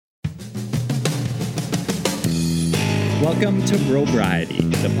Welcome to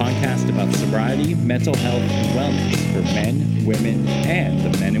Brobriety, the podcast about sobriety, mental health, and wellness for men, women, and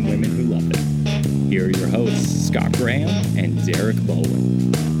the men and women who love it. Here are your hosts, Scott Graham and Derek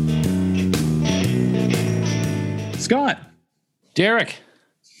Bowen. Scott. Derek.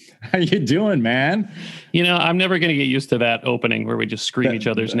 How you doing, man? You know, I'm never going to get used to that opening where we just scream each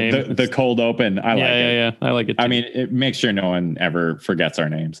other's name. The cold open. I like it. Yeah. I like it too. I mean, it makes sure no one ever forgets our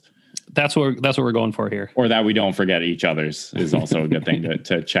names. That's what we're going for here. Or that we don't forget each other's is also a good thing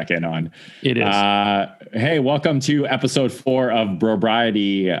to check in on. It is. Hey, welcome to episode 4 of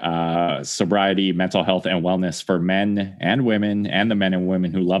Brobriety, sobriety, mental health, and wellness for men and women and the men and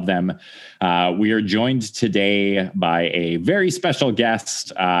women who love them. We are joined today by a very special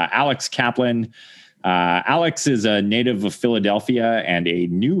guest, Alex Kaplan. Alex is a native of Philadelphia and a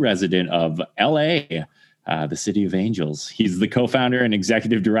new resident of LA. The City of Angels. He's the co-founder and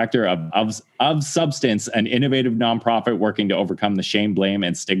executive director of Substance, an innovative nonprofit working to overcome the shame, blame,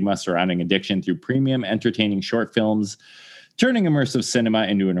 and stigma surrounding addiction through premium, entertaining short films, turning immersive cinema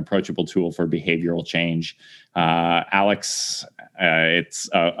into an approachable tool for behavioral change. Alex, it's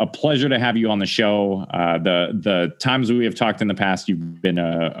a pleasure to have you on the show. The times we have talked in the past, you've been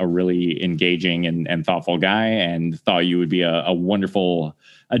a really engaging and thoughtful guy, and thought you would be a wonderful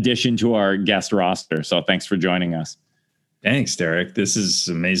addition to our guest roster. So thanks for joining us. Thanks, Derek. This is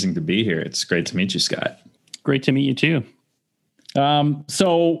amazing to be here. It's great to meet you, Scott. Great to meet you too.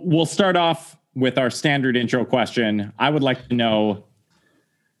 So we'll start off with our standard intro question. I would like to know,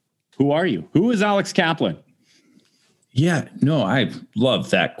 who are you? Who is Alex Kaplan? Yeah, no, I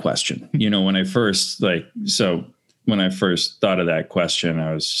love that question. You know, when I first thought of that question,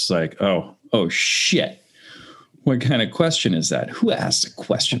 I was just like, oh shit. What kind of question is that? Who asked a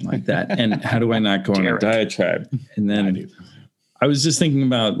question like that? And how do I not go on a diatribe? And then I was just thinking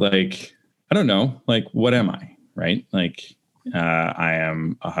about, like, I don't know, like, what am I? Right? Like, I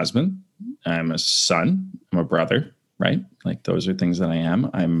am a husband. I'm a son. I'm a brother. Right? Like, those are things that I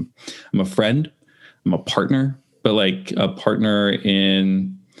am. I'm a friend. I'm a partner, but like a partner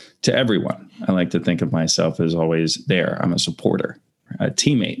to everyone. I like to think of myself as always there. I'm a supporter, a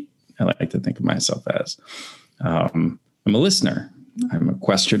teammate. I like to think of myself as. I'm a listener. I'm a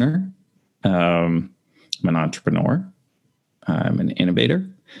questioner. I'm an entrepreneur. I'm an innovator.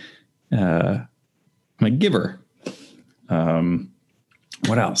 I'm a giver.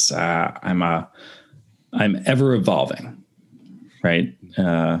 What else? I'm ever evolving, right?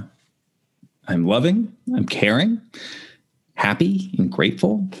 I'm loving. I'm caring, happy and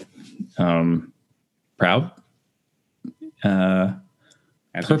grateful. Proud.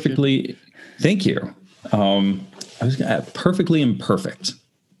 Perfectly. Thank you. I was perfectly imperfect,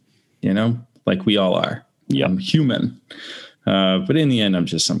 you know, like we all are. Yeah. I'm human. But in the end, I'm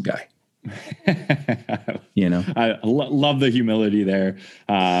just some guy. You know, I love the humility there.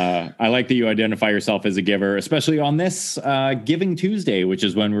 I like that you identify yourself as a giver, especially on this Giving Tuesday, which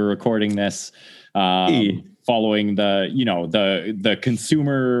is when we're recording this, following the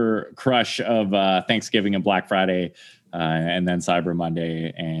consumer crush of Thanksgiving and Black Friday. And then Cyber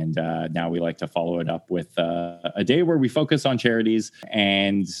Monday. And now we like to follow it up with a day where we focus on charities.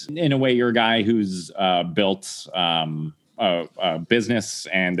 And in a way, you're a guy who's built a business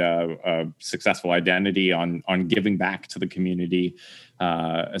and a successful identity on giving back to the community,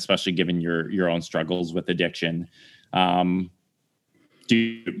 especially given your own struggles with addiction. Are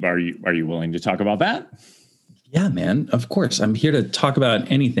you willing to talk about that? Yeah, man. Of course. I'm here to talk about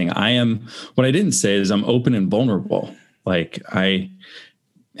anything. What I didn't say is I'm open and vulnerable. Like, I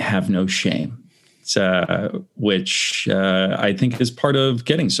have no shame, which I think is part of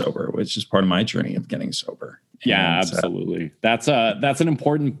getting sober, which is part of my journey of getting sober. Yeah, absolutely. That's an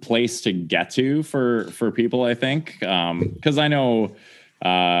important place to get to for people, I think. Because I know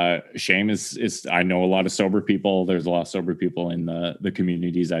shame is I know a lot of sober people. There's a lot of sober people in the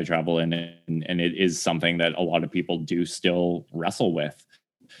communities I travel in, and it is something that a lot of people do still wrestle with.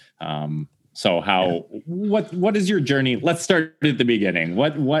 What is your journey? Let's start at the beginning.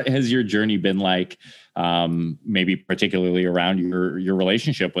 What has your journey been like? Maybe particularly around your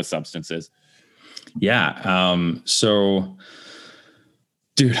relationship with substances. Yeah. So,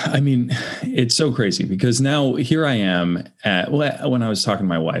 dude, I mean, it's so crazy because now here I am when I was talking to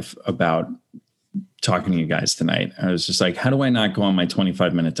my wife about talking to you guys tonight, I was just like, how do I not go on my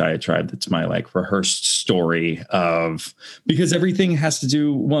 25-minute diatribe? That's my like rehearsed story of, because everything has to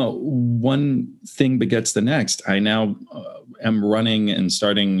do, well, one thing begets the next. I now am running and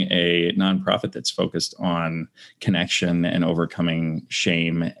starting a nonprofit that's focused on connection and overcoming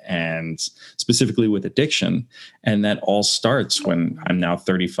shame, and specifically with addiction. And that all starts when I'm now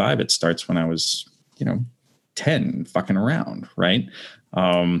 35. It starts when I was, 10 fucking around. Right.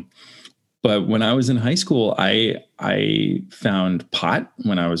 But when I was in high school, I found pot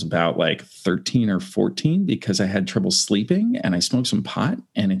when I was about like 13 or 14 because I had trouble sleeping, and I smoked some pot.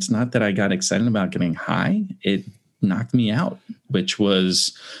 And it's not that I got excited about getting high. It knocked me out, which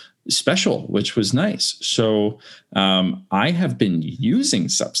was special, which was nice. So I have been using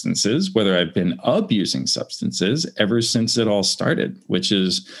substances, whether I've been abusing substances, ever since it all started, which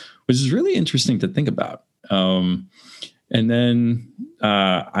is really interesting to think about. And then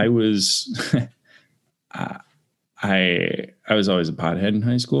I was I was always a pothead in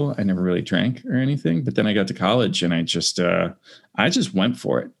high school. I never really drank or anything, but then I got to college and I just went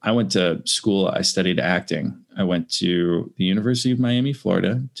for it. I went to school. I studied acting. I went to the University of Miami,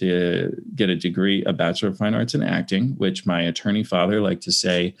 Florida, to get a degree, a Bachelor of Fine Arts in Acting, which my attorney father liked to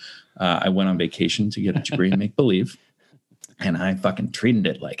say I went on vacation to get a degree in make believe. And I fucking treated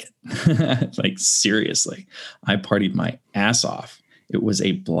it like it. Like, seriously, I partied my ass off. It was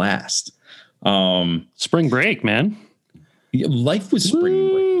a blast. Spring break, man. Life was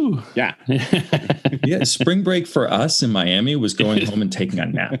spring break. Yeah. Yeah. Spring break for us in Miami was going home and taking a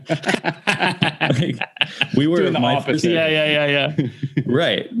nap. Like, we were doing the my opposite. first, Yeah.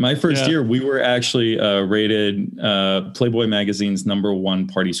 right. My first year, we were actually rated Playboy Magazine's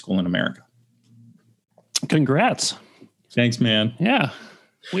 #1 party school in America. Congrats. Thanks, man. Yeah.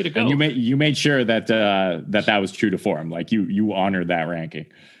 Way to go. And you made sure that that was true to form. Like you honored that ranking.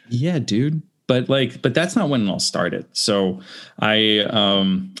 Yeah, dude. But that's not when it all started. So I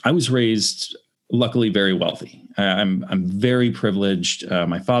was raised, luckily, very wealthy. I'm very privileged.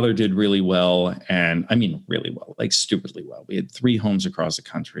 My father did really well, and I mean really well, like stupidly well. We had 3 homes across the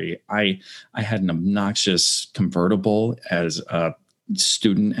country. I had an obnoxious convertible as a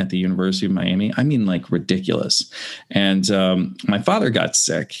student at the University of Miami. I mean, like, ridiculous. And my father got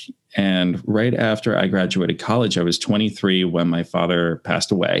sick. And right after I graduated college, I was 23 when my father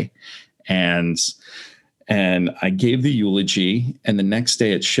passed away. And I gave the eulogy. And the next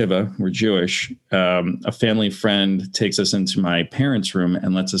day at Shiva, we're Jewish, a family friend takes us into my parents' room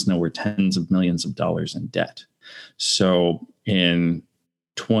and lets us know we're tens of millions of dollars in debt. So in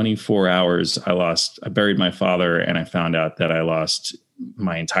 24 hours, I buried my father, and I found out that I lost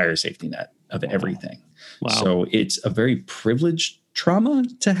my entire safety net of everything. Wow. So it's a very privileged trauma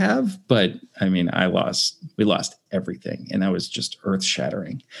to have, but I mean, we lost everything, and that was just earth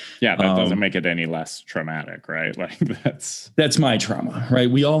shattering. Yeah. That doesn't make it any less traumatic, right? Like that's my trauma,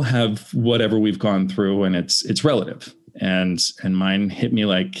 right? We all have whatever we've gone through, and it's relative, and mine hit me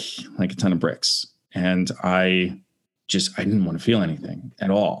like a ton of bricks. And I didn't want to feel anything at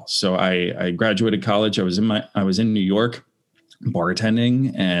all. So I graduated college. I was in New York,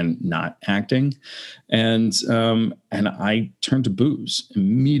 bartending and not acting. And I turned to booze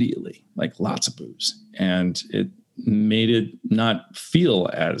immediately, like lots of booze. And it made it not feel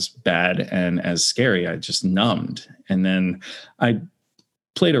as bad and as scary. I just numbed. And then I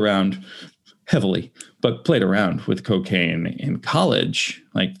played around heavily, but played around with cocaine in college,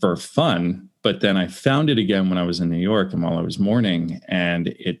 like for fun. But then I found it again when I was in New York and while I was mourning, and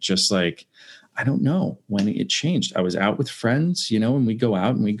it just like, I don't know when it changed. I was out with friends, and we go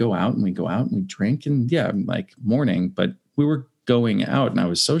out and we drink, and yeah, like mourning, but we were going out and I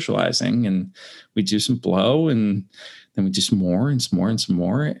was socializing, and we do some blow, and then we do some more and some more and some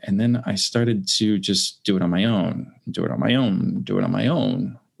more. And then I started to just do it on my own,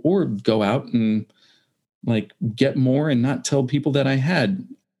 or go out and like get more and not tell people that I had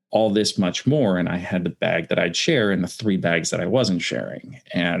all this much more. And I had the bag that I'd share and the 3 bags that I wasn't sharing.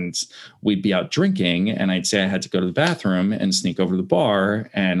 And we'd be out drinking, and I'd say I had to go to the bathroom and sneak over to the bar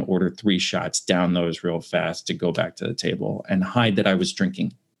and order 3 shots, down those real fast to go back to the table and hide that I was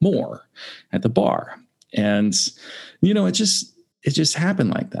drinking more at the bar. And, it just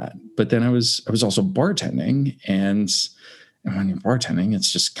happened like that. But then I was also bartending, and when you're bartending,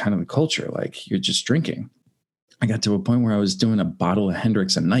 it's just kind of the culture. Like, you're just drinking. I got to a point where I was doing a bottle of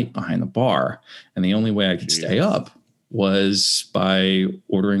Hendrix a night behind the bar. And the only way I could stay up was by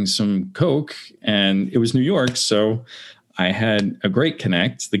ordering some Coke. And it was New York, so I had a great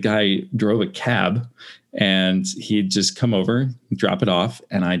connect. The guy drove a cab, and he'd just come over, drop it off.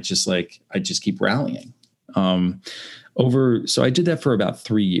 And I just keep rallying. So I did that for about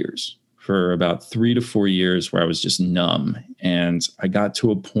 3 years. For about 3 to 4 years where I was just numb. And I got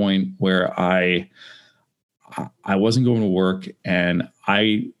to a point where I wasn't going to work, and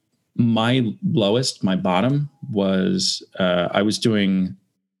my bottom was I was doing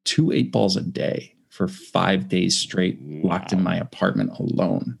 2 8-balls a day for 5 days straight, locked in my apartment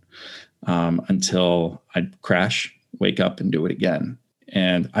alone, until I'd crash, wake up, and do it again.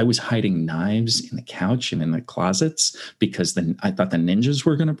 And I was hiding knives in the couch and in the closets because then I thought the ninjas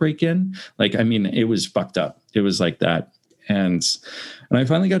were going to break in. Like, I mean, it was fucked up. It was like that. And I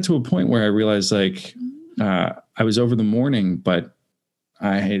finally got to a point where I realized like I was over the mourning, but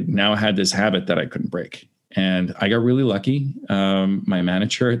I had now had this habit that I couldn't break. And I got really lucky. My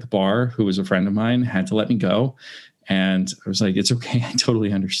manager at the bar, who was a friend of mine, had to let me go. And I was like, it's okay. I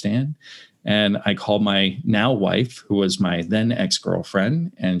totally understand. And I called my now wife, who was my then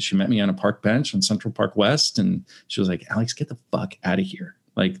ex-girlfriend, and she met me on a park bench on Central Park West. And she was like, Alex, get the fuck out of here.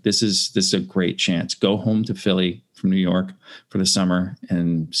 Like, this is a great chance. Go home to Philly from New York for the summer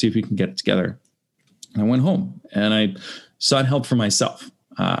and see if we can get it together. And I went home and I sought help for myself.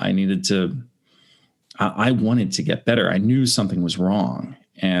 I wanted to get better. I knew something was wrong.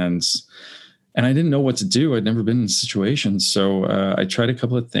 And I didn't know what to do. I'd never been in situations. So I tried a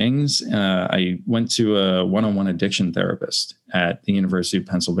couple of things. I went to a one-on-one addiction therapist at the University of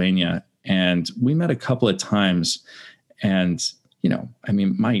Pennsylvania. And we met a couple of times. And, you know, I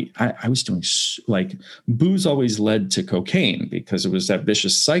mean, I was doing like booze always led to cocaine because it was that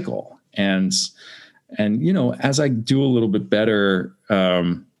vicious cycle. And, you know, as I do a little bit better,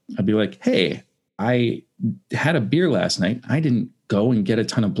 I'd be like, hey, I had a beer last night. I didn't go and get a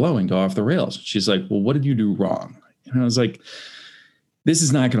ton of blow and go off the rails. She's like, well, what did you do wrong? And I was like, this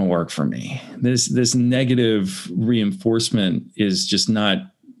is not going to work for me. This negative reinforcement is just not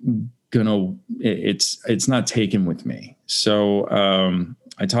gonna, it's not taken with me. So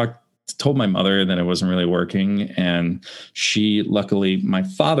I told my mother that it wasn't really working. And she, luckily, my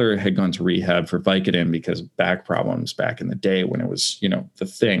father had gone to rehab for Vicodin because of back problems back in the day when it was, you know, the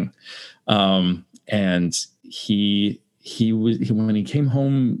thing. And when he came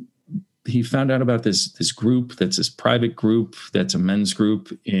home, he found out about this group that's this private group that's a men's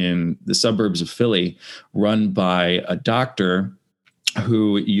group in the suburbs of Philly, run by a doctor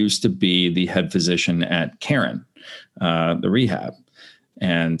who used to be the head physician at Caron, the rehab.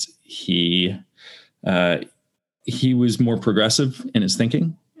 And he was more progressive in his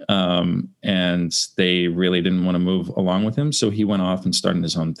thinking. And they really didn't want to move along with him. So he went off and started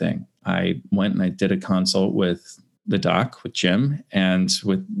his own thing. I went and I did a consult with the doc, with Jim, and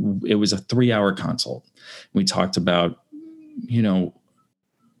it was a 3-hour consult. We talked about, you know,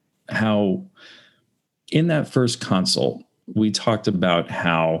 how in that first consult, we talked about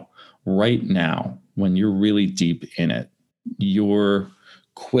how right now, when you're really deep in it, your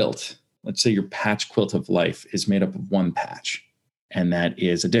quilt, let's say your patch quilt of life, is made up of one patch, and that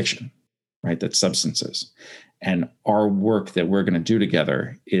is addiction, right? That's substances. And our work that we're going to do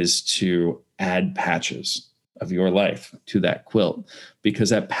together is to add patches of your life to that quilt, because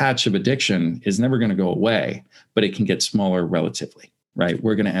that patch of addiction is never going to go away, but it can get smaller relatively, right?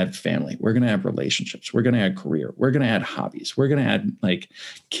 We're going to add family. We're going to add relationships. We're going to add career. We're going to add hobbies. We're going to add like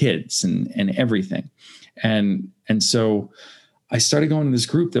kids and everything. And so I started going to this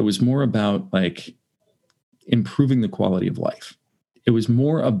group that was more about like improving the quality of life. It was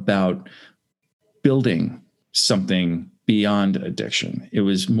more about building something beyond addiction. It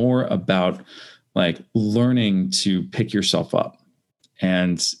was more about like learning to pick yourself up.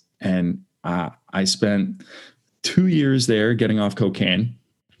 And I spent 2 years there getting off cocaine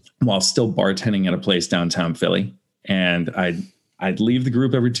while still bartending at a place downtown Philly. And I'd leave the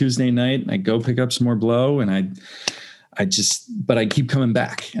group every Tuesday night and I'd go pick up some more blow, and but I keep coming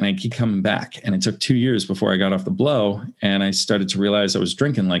back and I keep coming back. And it took 2 years before I got off the blow, and I started to realize I was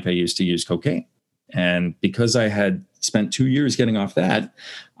drinking like I used to use cocaine. And because I had spent 2 years getting off that,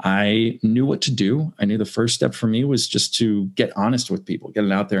 I knew what to do. I knew the first step for me was just to get honest with people, get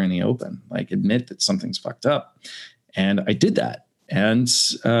it out there in the open, like admit that something's fucked up. And I did that. And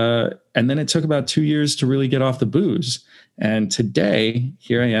then it took about 2 years to really get off the booze. And today,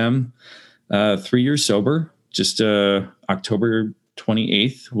 here I am, 3 years sober. Just October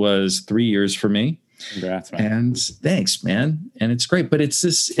 28th was 3 years for me. Congrats, man. And thanks, man. And it's great, but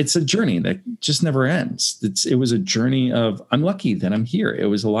it's a journey that just never ends. It was a journey of, I'm lucky that I'm here. It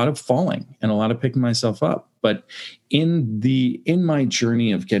was a lot of falling and a lot of picking myself up. But in my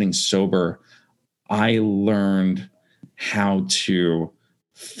journey of getting sober, I learned how to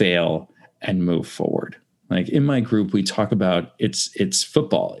fail and move forward. Like in my group, we talk about it's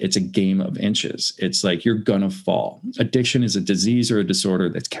football. It's a game of inches. It's like you're gonna fall. Addiction is a disease or a disorder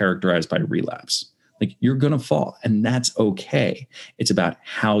that's characterized by relapse. Like you're gonna fall, and that's okay. It's about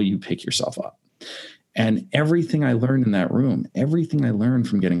how you pick yourself up. And everything I learned in that room, everything I learned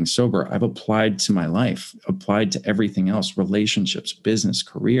from getting sober, I've applied to my life, applied to everything else, relationships, business,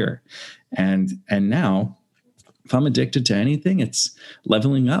 career. And now if I'm addicted to anything, it's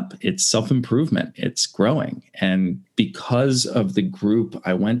leveling up, it's self-improvement, it's growing. And because of the group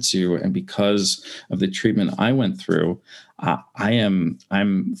I went to and because of the treatment I went through, I'm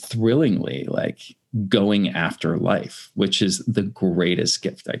thrillingly like going after life, which is the greatest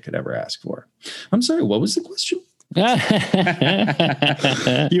gift I could ever ask for. I'm sorry, what was the question? You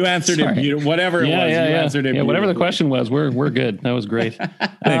answered it beautiful. Whatever it was, you answered it. Yeah, whatever the question was, we're good. That was great.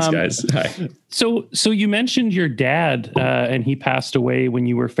 Thanks, guys. Hi. So you mentioned your dad, and he passed away when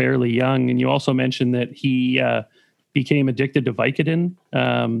you were fairly young, and you also mentioned that he became addicted to Vicodin.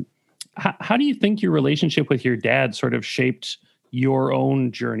 How do you think your relationship with your dad sort of shaped your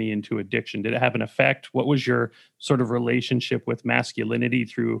own journey into addiction? Did it have an effect? What was your sort of relationship with masculinity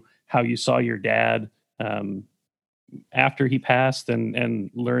through how you saw your dad after he passed, and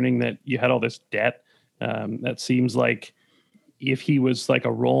learning that you had all this debt? That seems like, if he was like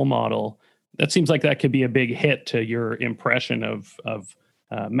a role model, that seems like that could be a big hit to your impression of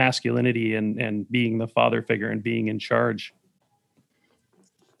masculinity and being the father figure and being in charge.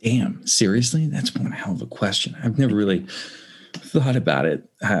 Damn, seriously? That's one hell of a question. I've never really thought about it.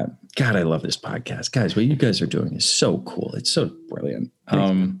 God, I love this podcast. Guys, what you guys are doing is so cool. It's so brilliant.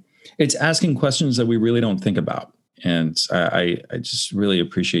 It's asking questions that we really don't think about. And I just really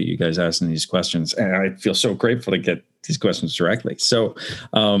appreciate you guys asking these questions. And I feel so grateful to get these questions directly. So,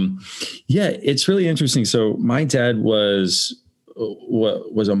 it's really interesting. So my dad was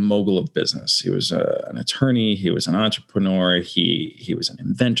a mogul of business. He was an attorney. He was an entrepreneur. He was an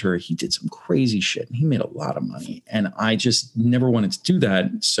inventor. He did some crazy shit, and he made a lot of money. And I just never wanted to do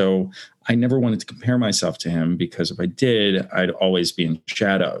that. So I never wanted to compare myself to him, because if I did, I'd always be in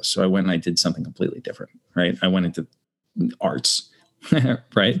shadow. So I went and I did something completely different, right? I went into arts,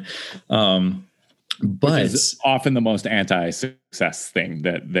 right? But it's often the most anti-success thing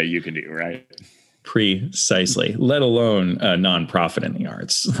that you can do, right? Precisely, let alone a nonprofit in the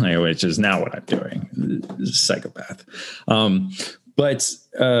arts, which is now what I'm doing. Psychopath. But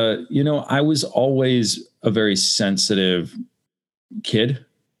I was always a very sensitive kid,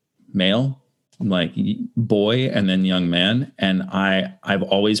 male, like boy, and then young man. And I've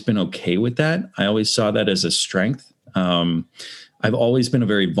always been okay with that. I always saw that as a strength. I've always been a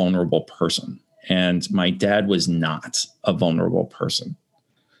very vulnerable person, and my dad was not a vulnerable person.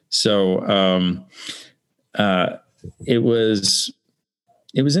 So it was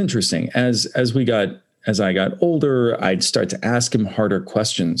interesting. As I got older, I'd start to ask him harder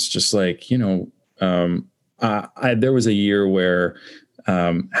questions, just like, there was a year where,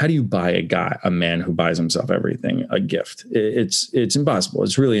 how do you buy a man who buys himself everything a gift? It's impossible.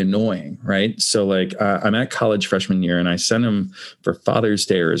 It's really annoying, right? So like, I'm at college freshman year, and I sent him for Father's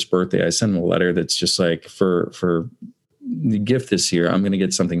Day or his birthday, I sent him a letter that's just like, for the gift this year, I'm going to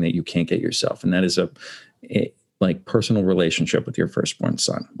get something that you can't get yourself. And that is a personal relationship with your firstborn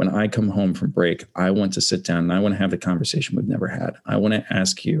son. When I come home from break, I want to sit down and I want to have the conversation we've never had. I want to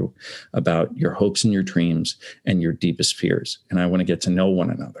ask you about your hopes and your dreams and your deepest fears. And I want to get to know one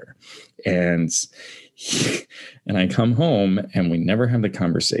another. And I come home and we never have the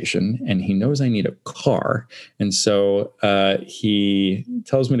conversation, and he knows I need a car. And so he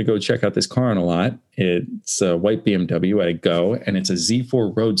tells me to go check out this car on a lot. It's a white BMW. I go, and it's a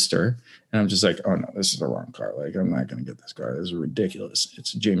Z4 Roadster. And I'm just like, oh no, this is the wrong car. Like, I'm not going to get this car. This is ridiculous.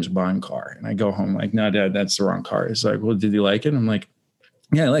 It's a James Bond car. And I go home like, no, Dad, that's the wrong car. He's like, well, did you like it? I'm like,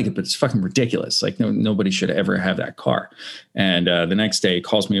 yeah, I like it, but it's fucking ridiculous. Like, nobody should ever have that car. And the next day he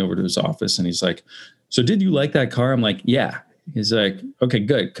calls me over to his office, and he's like, so did you like that car? I'm like, yeah. He's like, okay,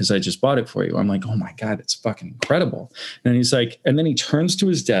 good, because I just bought it for you. I'm like, oh my God, it's fucking incredible. And he's like, and then he turns to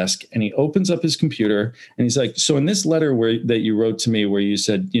his desk and he opens up his computer, and he's like, so in this letter that you wrote to me, where you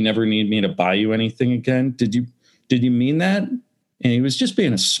said you never need me to buy you anything again, did you mean that? And he was just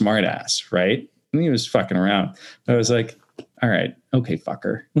being a smart ass, right? And he was fucking around. I was like, all right, okay,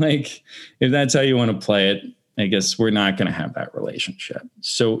 fucker. Like, if that's how you want to play it, I guess we're not going to have that relationship.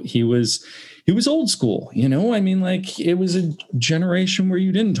 So he was old school, I mean, like, it was a generation where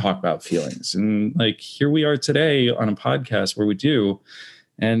you didn't talk about feelings. And like, here we are today on a podcast where we do,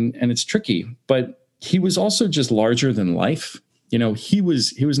 and it's tricky, but he was also just larger than life. He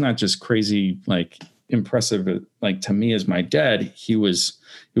was not just crazy, like impressive, like to me as my dad. He was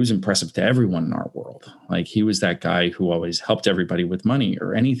impressive to everyone in our world. Like, he was that guy who always helped everybody with money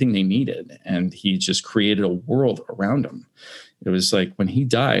or anything they needed. And he just created a world around him. It was like, when he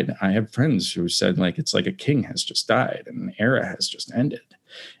died, I have friends who said, like, it's like a king has just died and an era has just ended.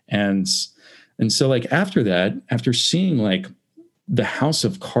 And so like, after that, after seeing like the house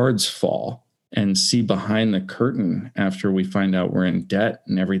of cards fall, and see behind the curtain after we find out we're in debt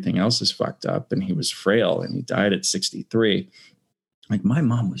and everything else is fucked up, and he was frail and he died at 63. Like, my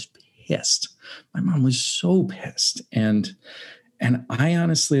mom was pissed. My mom was so pissed. And I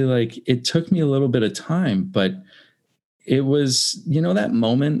honestly, like, it took me a little bit of time, but it was, that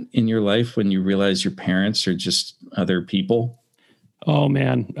moment in your life when you realize your parents are just other people. Oh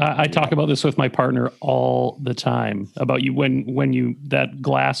man, I talk about this with my partner all the time about you when you that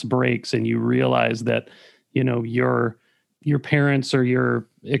glass breaks and you realize that your parents or your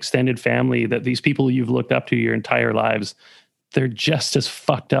extended family, that these people you've looked up to your entire lives, they're just as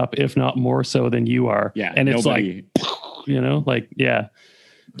fucked up, if not more so, than you are. Yeah, and it's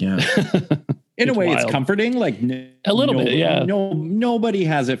yeah. In a way, wild. It's comforting. Like a little bit, yeah. Nobody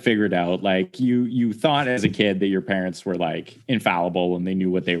has it figured out. Like you thought as a kid that your parents were like infallible and they knew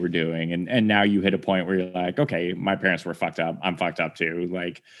what they were doing, and now you hit a point where you're like, okay, my parents were fucked up. I'm fucked up too.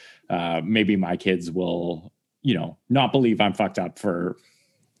 Like maybe my kids will, not believe I'm fucked up for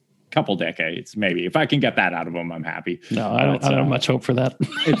a couple decades. Maybe if I can get that out of them, I'm happy. No, I don't have much hope for that.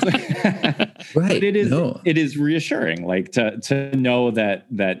 Right. But it is reassuring, like to know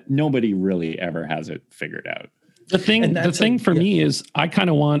that nobody really ever has it figured out. The thing for me is I kind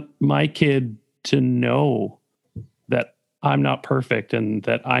of want my kid to know that I'm not perfect and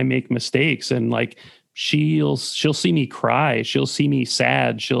that I make mistakes, and like she'll see me cry, she'll see me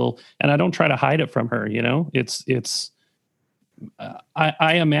sad, and I don't try to hide it from her.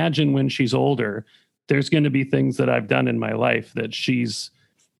 I imagine when she's older, there's going to be things that I've done in my life that she's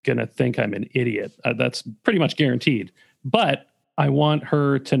going to think I'm an idiot. That's pretty much guaranteed. But I want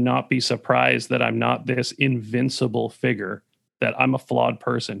her to not be surprised that I'm not this invincible figure, that I'm a flawed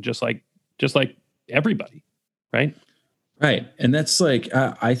person, just like everybody. Right. Right. And that's like,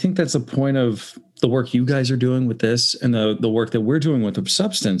 I think that's a point of the work you guys are doing with this, and the work that we're doing with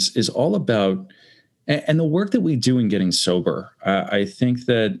Substance is all about, and the work that we do in getting sober. I think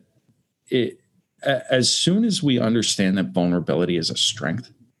that as soon as we understand that vulnerability is a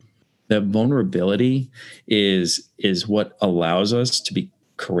strength, that vulnerability is what allows us to be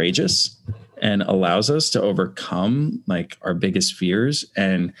courageous and allows us to overcome like our biggest fears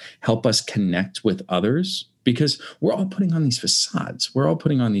and help us connect with others, because we're all putting on these facades. We're all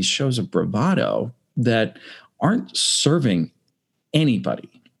putting on these shows of bravado that aren't serving anybody.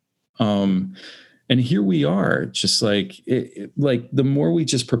 And here we are, just like the more we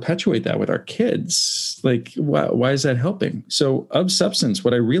just perpetuate that with our kids, like why is that helping? So of Substance,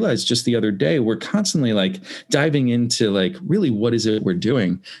 what I realized just the other day, we're constantly like diving into like really what is it we're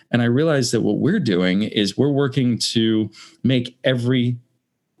doing, and I realized that what we're doing is we're working to make every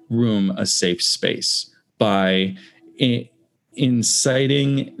room a safe space by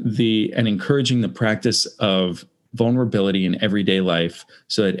inciting and encouraging the practice of vulnerability in everyday life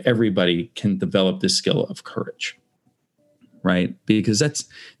so that everybody can develop the skill of courage. Right? Because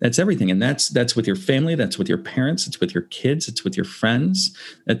that's everything. And that's with your family, that's with your parents, it's with your kids, it's with your friends,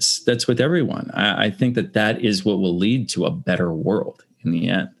 that's with everyone. I think that is what will lead to a better world in the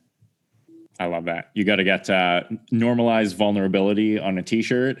end. I love that. You got to get normalized vulnerability on a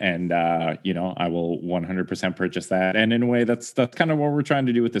t-shirt, and I will 100% purchase that. And in a way, that's kind of what we're trying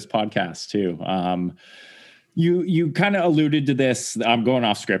to do with this podcast too. You kind of alluded to this. I'm going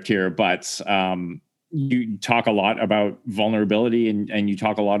off script here, but you talk a lot about vulnerability, and you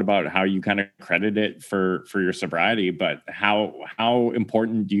talk a lot about how you kind of credit it for your sobriety. But how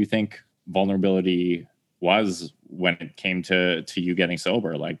important do you think vulnerability was when it came to you getting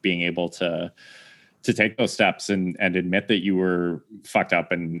sober? Like being able to take those steps and admit that you were fucked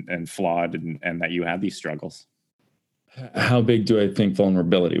up and flawed and that you had these struggles. How big do I think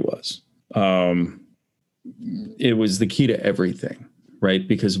vulnerability was? It was the key to everything, right?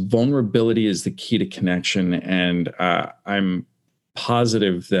 Because vulnerability is the key to connection. And I'm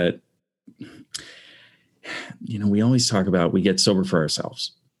positive that, we always talk about we get sober for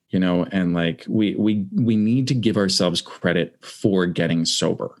ourselves, and like we need to give ourselves credit for getting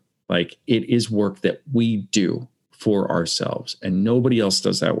sober. Like it is work that we do for ourselves, and nobody else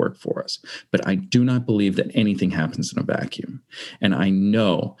does that work for us. But I do not believe that anything happens in a vacuum. And I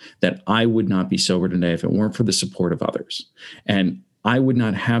know that I would not be sober today if it weren't for the support of others. And I would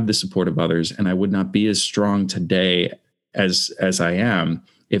not have the support of others, and I would not be as strong today as I am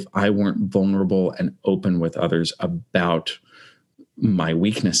if I weren't vulnerable and open with others about my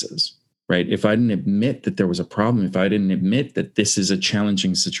weaknesses. Right? If I didn't admit that there was a problem, if I didn't admit that this is a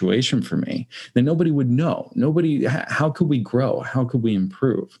challenging situation for me, then nobody would know. How could we grow? How could we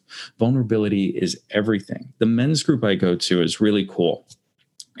improve? Vulnerability is everything. The men's group I go to is really cool.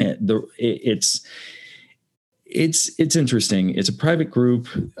 It's It's interesting. It's a private group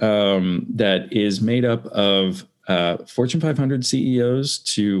that is made up of Fortune 500 CEOs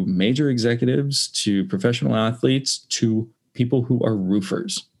to major executives to professional athletes to people who are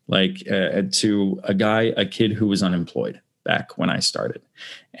roofers, like to a kid who was unemployed back when I started.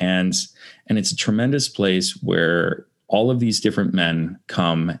 And it's a tremendous place where all of these different men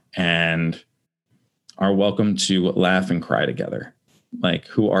come and are welcome to laugh and cry together, like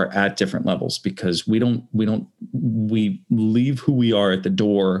who are at different levels, because we leave who we are at the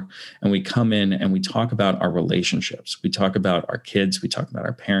door and we come in and we talk about our relationships. We talk about our kids. We talk about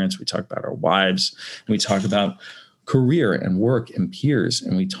our parents. We talk about our wives. And we talk about career and work and peers.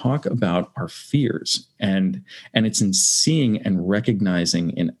 And we talk about our fears. And it's in seeing and recognizing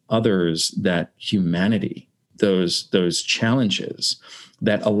in others that humanity, those challenges,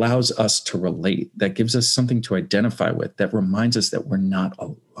 that allows us to relate, that gives us something to identify with, that reminds us that we're not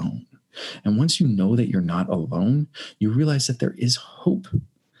alone. And once you know that you're not alone, you realize that there is hope.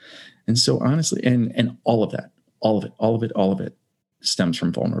 And so honestly, and all of it stems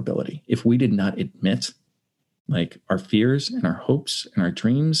from vulnerability. If we did not admit like our fears and our hopes and our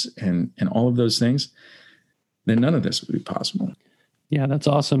dreams and all of those things, then none of this would be possible. Yeah, that's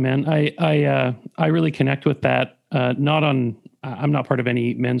awesome, man. I really connect with that. I'm not part of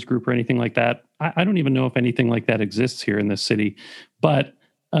any men's group or anything like that. I don't even know if anything like that exists here in this city, but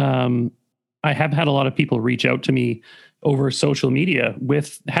I have had a lot of people reach out to me over social media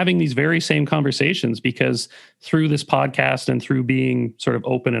with having these very same conversations, because through this podcast and through being sort of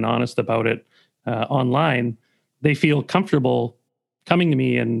open and honest about it online, they feel comfortable coming to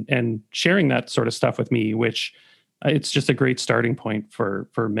me and sharing that sort of stuff with me, which it's just a great starting point for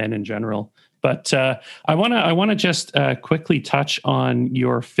men in general. But I want to just quickly touch on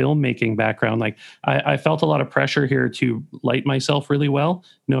your filmmaking background. Like I felt a lot of pressure here to light myself really well,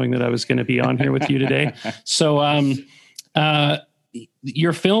 knowing that I was going to be on here with you today. So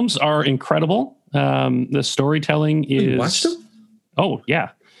your films are incredible. The storytelling is. You watched them? Oh yeah.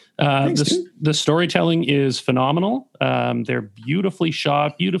 Thanks, the storytelling is phenomenal. They're beautifully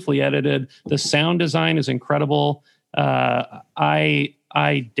shot, beautifully edited. The sound design is incredible.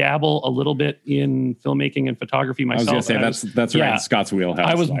 I dabble a little bit in filmmaking and photography myself. I was going to say that's right in Scott's wheelhouse.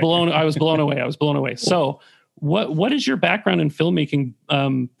 I was blown away. So what is your background in filmmaking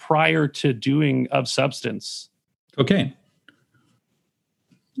prior to doing Of Substance? Okay.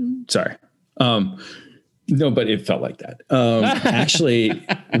 Sorry. No, but it felt like that. Actually,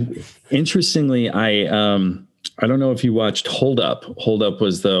 interestingly, I don't know if you watched Hold Up. Hold Up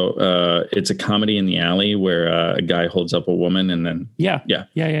was it's a comedy in the alley where a guy holds up a woman and then yeah.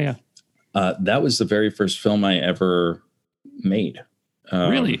 That was the very first film I ever made.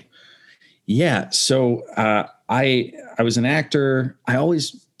 Really? Yeah. So I was an actor. I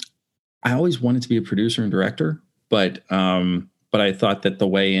always wanted to be a producer and director, but I thought that the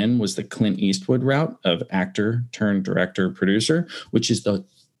way in was the Clint Eastwood route of actor turned director producer, which is the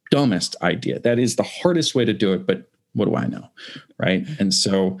dumbest idea. That is the hardest way to do it, but what do I know, right? And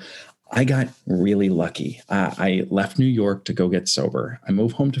so I got really lucky. I left New York to go get sober. I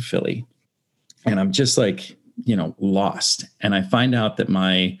moved home to Philly, and I'm just like, lost. And I find out that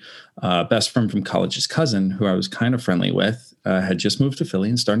my best friend from college's cousin, who I was kind of friendly with, had just moved to Philly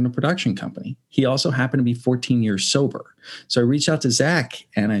and started a production company. He also happened to be 14 years sober. So I reached out to Zach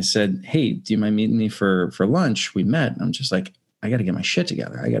and I said, hey, do you mind meeting me for lunch? We met. And I'm just like, I got to get my shit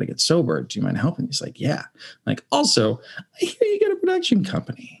together. I got to get sober. Do you mind helping? He's like, yeah. I'm like, also, I hear you got a production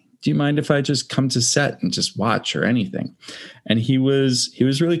company. Do you mind if I just come to set and just watch or anything? And he was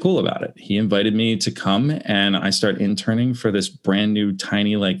really cool about it. He invited me to come and I start interning for this brand new,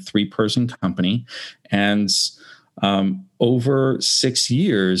 tiny, like 3-person company. And over 6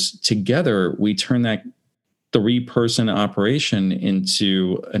 years together, we turned that 3-person operation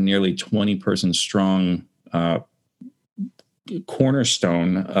into a nearly 20-person strong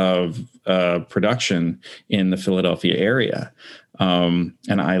cornerstone of production in the Philadelphia area.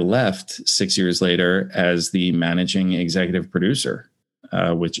 And I left 6 years later as the managing executive producer,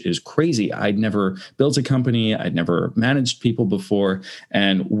 which is crazy. I'd never built a company. I'd never managed people before.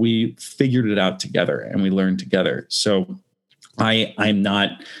 And we figured it out together and we learned together. So I'm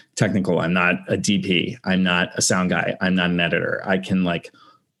not technical. I'm not a DP. I'm not a sound guy. I'm not an editor. I can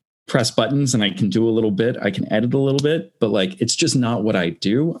press buttons and I can do a little bit. I can edit a little bit, but it's just not what I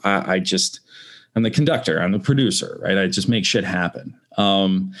do. I'm the conductor. I'm the producer, right? I just make shit happen.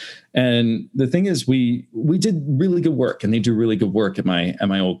 And the thing is, we did really good work, and they do really good work at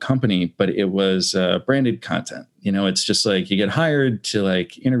my old company, but it was branded content. It's just like you get hired to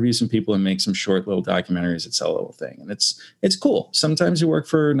like interview some people and make some short little documentaries that sell a little thing. And it's cool. Sometimes you work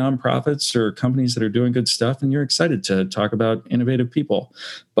for nonprofits or companies that are doing good stuff and you're excited to talk about innovative people.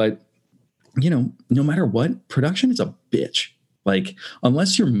 But, no matter what, production is a bitch. Like,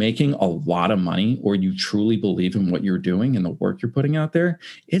 unless you're making a lot of money or you truly believe in what you're doing and the work you're putting out there,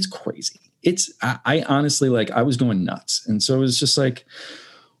 it's crazy. I honestly, like, I was going nuts. And so it was just like,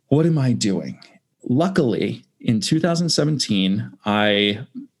 what am I doing? Luckily, in 2017, I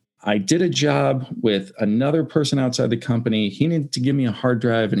did a job with another person outside the company. He needed to give me a hard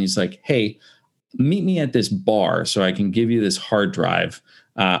drive, and he's like, hey, meet me at this bar so I can give you this hard drive.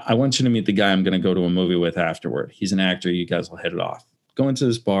 I want you to meet the guy I'm going to go to a movie with afterward. He's an actor. You guys will hit it off. Go into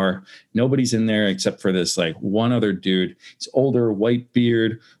this bar. Nobody's in there except for this like one other dude. He's older, white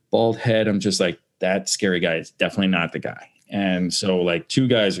beard, bald head. I'm just like, that scary guy is definitely not the guy. And so like two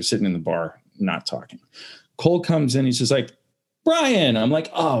guys are sitting in the bar, not talking. Cole comes in. He's just like, Brian. I'm like,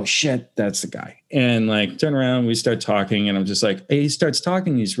 oh shit, that's the guy. And like turn around, we start talking, and I'm just like, hey, he starts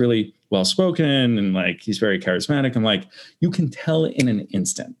talking. He's really well spoken and like he's very charismatic. I'm like, you can tell in an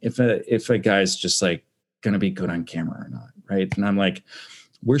instant if a guy's just like gonna be good on camera or not, right? And I'm like,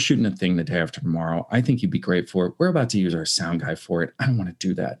 we're shooting a thing the day after tomorrow. I think you'd be great for it. We're about to use our sound guy for it. I don't want to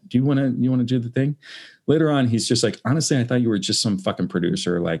do that. You want to do the thing? Later on, he's just like, honestly, I thought you were just some fucking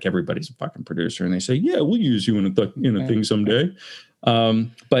producer. Like everybody's a fucking producer. And they say, yeah, we'll use you in a thing someday.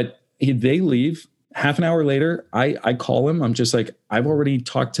 But they leave. Half an hour later, I call him. I'm just like, I've already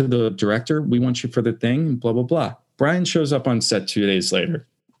talked to the director. We want you for the thing, and blah, blah, blah. Brian shows up on set 2 days later.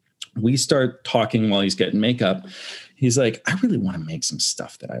 We start talking while he's getting makeup. He's like, I really want to make some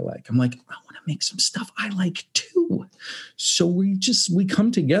stuff that I like. I'm like, I want to make some stuff I like too. So we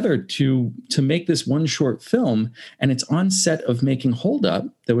come together to make this one short film, and it's on set of making Hold Up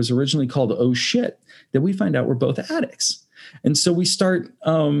that was originally called Oh Shit, that we find out we're both addicts. And so we start,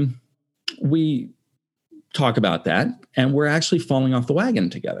 we talk about that, and we're actually falling off the wagon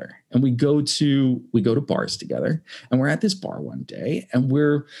together. And we go to bars together, and we're at this bar one day, and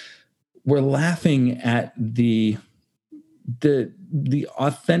we're laughing at the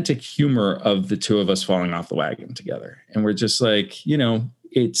authentic humor of the two of us falling off the wagon together. And we're just like,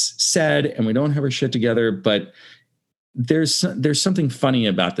 it's sad and we don't have our shit together, but there's something funny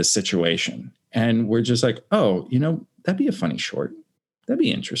about this situation. And we're just like, oh, that'd be a funny short. That'd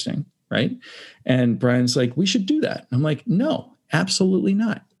be interesting. Right. And Brian's like, we should do that. And I'm like, no, absolutely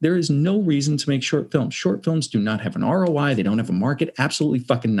not. There is no reason to make short films. Short films do not have an ROI. They don't have a market. Absolutely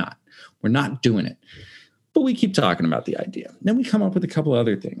fucking not. We're not doing it. But we keep talking about the idea. Then we come up with a couple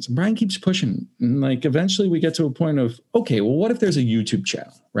other things. And Brian keeps pushing. And like eventually we get to a point of, okay, well, what if there's a YouTube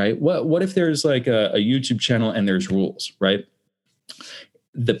channel, right? What if there's like a YouTube channel and there's rules, right?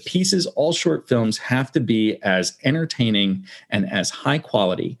 The pieces, all short films, have to be as entertaining and as high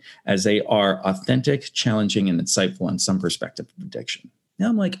quality as they are authentic, challenging, and insightful on some perspective of addiction. Now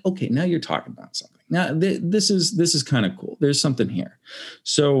I'm like, okay, now you're talking about something. Now this is kind of cool. There's something here.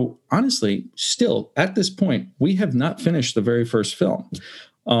 So honestly, still at this point, we have not finished the very first film.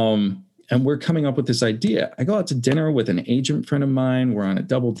 And we're coming up with this idea. I go out to dinner with an agent friend of mine. We're on a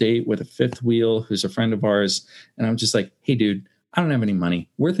double date with a fifth wheel who's a friend of ours. And I'm just like, hey, dude, I don't have any money.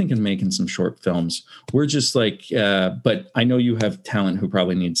 We're thinking of making some short films. We're just like, but I know you have talent who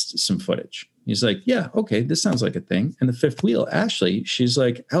probably needs some footage. He's like, yeah, okay, this sounds like a thing. And the fifth wheel, Ashley, she's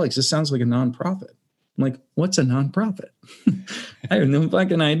like, Alex, this sounds like a nonprofit. I'm like, what's a nonprofit? I have no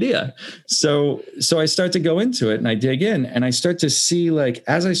fucking idea. So I start to go into it and I dig in and I start to see, like,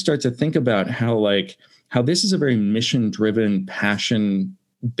 as I start to think about how this is a very mission-driven,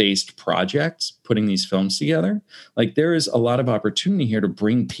 passion-based project, putting these films together, like there is a lot of opportunity here to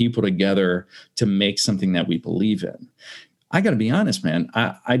bring people together to make something that we believe in. I got to be honest, man.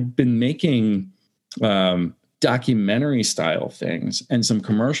 I've been making documentary style things and some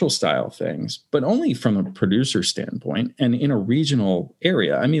commercial style things, but only from a producer standpoint and in a regional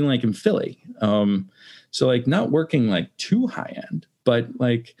area. I mean, like in Philly. So like not working like too high end, but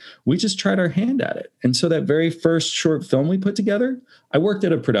like we just tried our hand at it. And so that very first short film we put together, I worked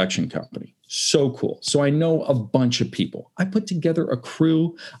at a production company. So cool. So I know a bunch of people. I put together a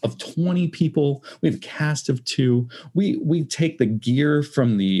crew of 20 people. We have a cast of 2. We take the gear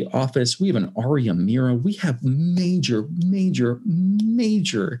from the office. We have an Aria Mira. We have major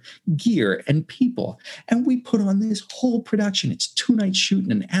gear and people. And we put on this whole production. It's 2 nights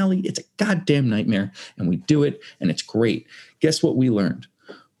shooting in an alley. It's a goddamn nightmare. And we do it and it's great. Guess what we learned?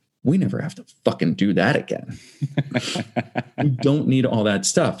 we never have to fucking do that again. We don't need all that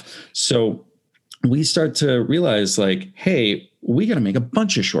stuff. So we start to realize like, hey, we got to make a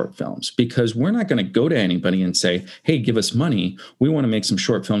bunch of short films because we're not going to go to anybody and say, hey, give us money. We want to make some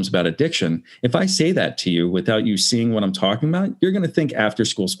short films about addiction. If I say that to you without you seeing what I'm talking about, you're going to think After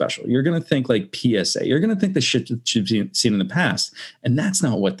School Special. You're going to think like PSA. You're going to think the shit that you've seen in the past. And that's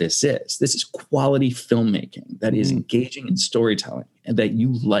not what this is. This is quality filmmaking that is engaging in storytelling and that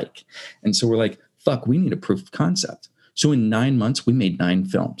you like. And so we're like, fuck, we need a proof of concept. So in 9 months, we made 9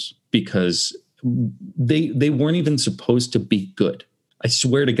 films because they weren't even supposed to be good. I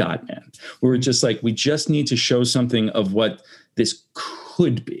swear to God, man. We were just like, we just need to show something of what this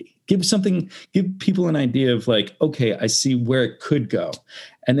could be. Give people an idea of like, okay, I see where it could go.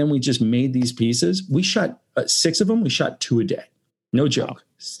 And then we just made these pieces. We shot 6 of them. We shot 2 a day. No joke. Wow.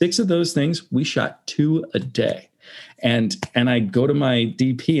 6 of those things, we shot 2 a day. And I'd go to my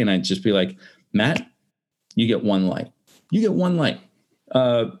DP and I'd just be like, Matt, you get 1 light. You get 1 light.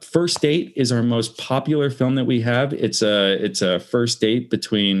 First Date is our most popular film that we have. It's a first date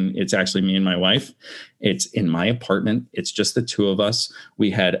between, it's actually me and my wife. It's in my apartment. It's just the 2 of us. We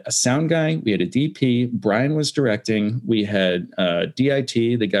had a sound guy. We had a DP. Brian was directing. We had DIT,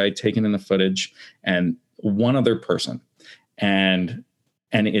 the guy taking in the footage, and 1 other person. And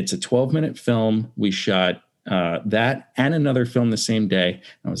it's a 12-minute film. We shot that and another film the same day.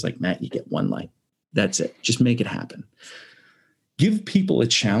 And I was like, Matt, you get 1 light. That's it. Just make it happen. Give people a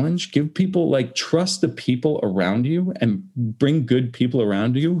challenge, give people like trust the people around you and bring good people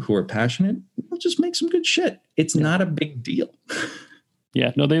around you who are passionate. We'll just make some good shit. It's not a big deal.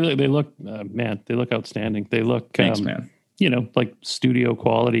 Yeah, no, they look, man, they look outstanding. They look, thanks, man. You know, like studio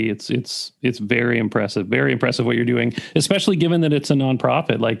quality. It's very impressive what you're doing, especially given that it's a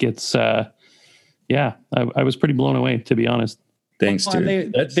nonprofit. Like it's, yeah, I was pretty blown away, to be honest. Thanks,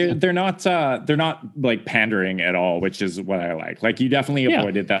 dude. They're not like pandering at all, which is what I like. Like you definitely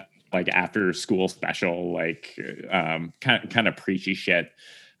avoided that like after school special, like kind of preachy shit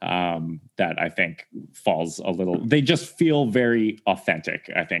that I think falls a little. They just feel very authentic.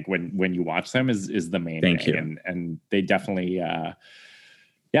 I think when you watch them is the main Thank thing, you. and they definitely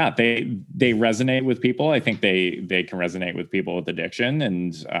they resonate with people. I think they can resonate with people with addiction,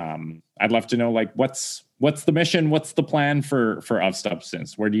 and I'd love to know like what's the mission? What's the plan for Of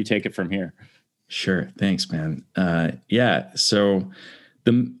Substance? Where do you take it from here? Sure. Thanks, man. So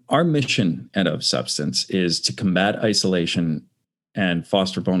our mission at Of Substance is to combat isolation and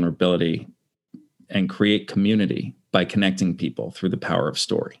foster vulnerability and create community by connecting people through the power of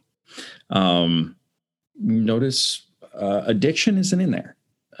story. Notice addiction isn't in there.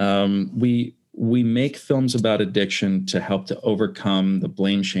 We make films about addiction to help to overcome the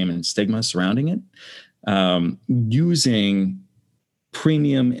blame, shame, and stigma surrounding it. Using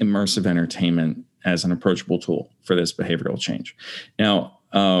premium immersive entertainment as an approachable tool for this behavioral change. Now,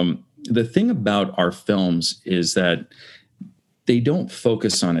 the thing about our films is that they don't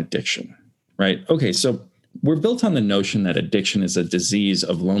focus on addiction, right? Okay, so we're built on the notion that addiction is a disease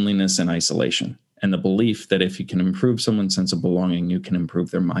of loneliness and isolation, and the belief that if you can improve someone's sense of belonging, you can improve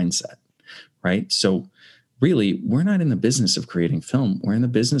their mindset, right? So really, we're not in the business of creating film. We're in the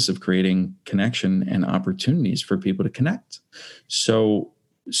business of creating connection and opportunities for people to connect. So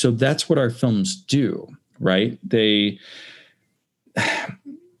that's what our films do, right? The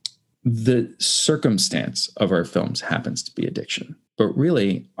circumstance of our films happens to be addiction. But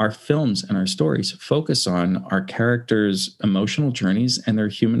really, our films and our stories focus on our characters' emotional journeys and their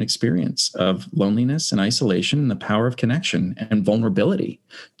human experience of loneliness and isolation and the power of connection and vulnerability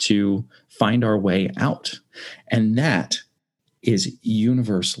to find our way out. And that is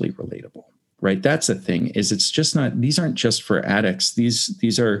universally relatable, right? That's the thing, is it's just not, these aren't just for addicts.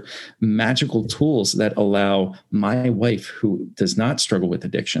 These are magical tools that allow my wife, who does not struggle with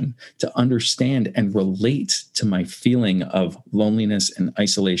addiction, to understand and relate to my feeling of loneliness and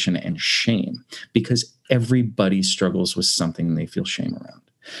isolation and shame, because everybody struggles with something they feel shame around.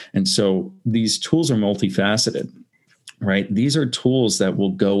 And so these tools are multifaceted. Right? These are tools that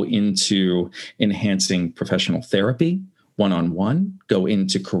will go into enhancing professional therapy, one-on-one, go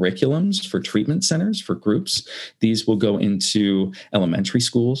into curriculums for treatment centers, for groups. These will go into elementary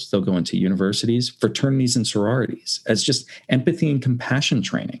schools. They'll go into universities, fraternities and sororities as just empathy and compassion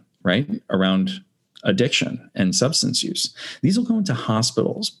training, right? Around addiction and substance use. These will go into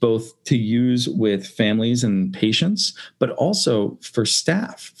hospitals, both to use with families and patients, but also for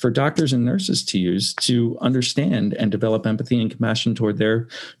staff, for doctors and nurses to use to understand and develop empathy and compassion toward their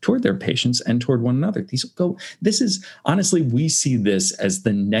patients and toward one another. This is honestly, we see this as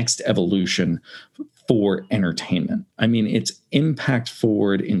the next evolution for entertainment. I mean, it's impact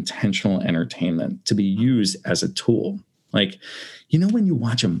forward, intentional entertainment to be used as a tool. Like, when you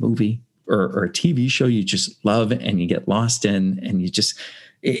watch a movie or a TV show you just love and you get lost in, and you just,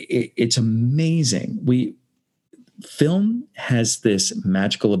 it's amazing. Film has this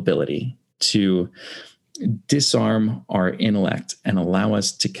magical ability to disarm our intellect and allow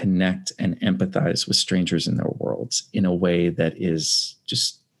us to connect and empathize with strangers in their worlds in a way that is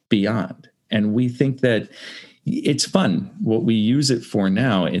just beyond. And we think that it's fun. What we use it for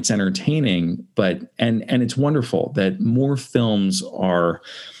now, it's entertaining, and it's wonderful that more films are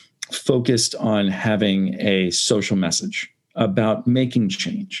focused on having a social message about making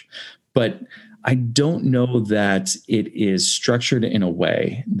change. But I don't know that it is structured in a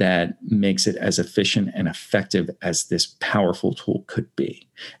way that makes it as efficient and effective as this powerful tool could be.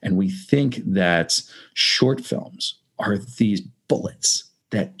 And we think that short films are these bullets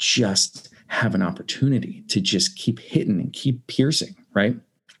that just have an opportunity to just keep hitting and keep piercing, right?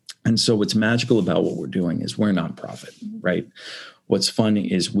 And so what's magical about what we're doing is we're a nonprofit, right? What's fun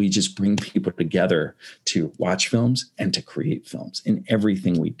is we just bring people together to watch films and to create films. In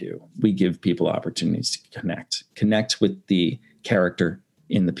everything we do, we give people opportunities to connect with the character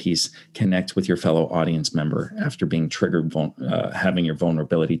in the piece, connect with your fellow audience member after being triggered, having your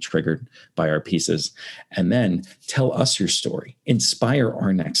vulnerability triggered by our pieces, and then tell us your story, inspire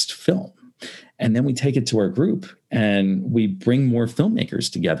our next film. And then we take it to our group and we bring more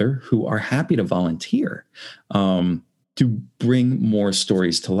filmmakers together who are happy to volunteer to bring more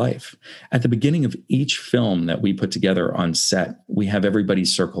stories to life. At the beginning of each film that we put together on set, we have everybody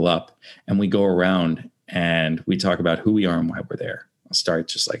circle up and we go around and we talk about who we are and why we're there. I'll start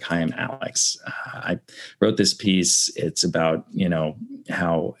just like, hi, I'm Alex. I wrote this piece. It's about,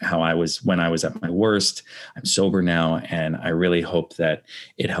 how I was when I was at my worst. I'm sober now, and I really hope that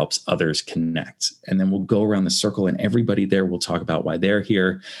it helps others connect. And then we'll go around the circle and everybody there will talk about why they're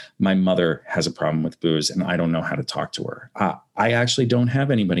here. My mother has a problem with booze and I don't know how to talk to her. I actually don't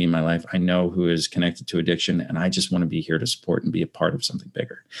have anybody in my life I know who is connected to addiction, and I just want to be here to support and be a part of something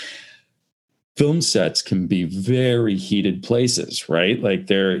bigger. Film sets can be very heated places, right? Like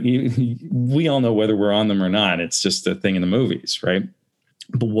we all know whether we're on them or not. It's just a thing in the movies, right?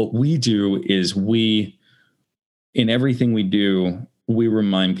 But what we do is in everything we do, we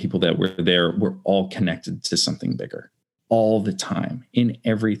remind people that we're all connected to something bigger all the time in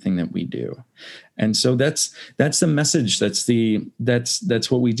everything that we do. And so that's the message.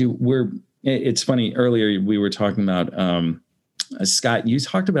 That's what we do. It's funny, earlier we were talking about, Scott, you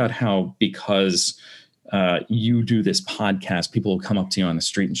talked about how because you do this podcast, people will come up to you on the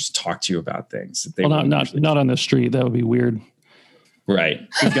street and just talk to you about things. Not on the street. That would be weird. Right.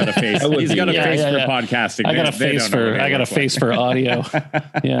 He's got a face. He's got a face for podcasting. I got a face for audio.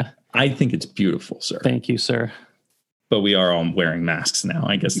 Yeah. I think it's beautiful, sir. Thank you, sir. But we are all wearing masks now.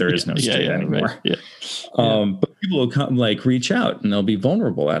 I guess there is no street anymore. Right. Yeah. But people will come, reach out, and they'll be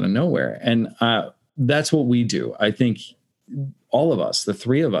vulnerable out of nowhere. And that's what we do. I think all of us, the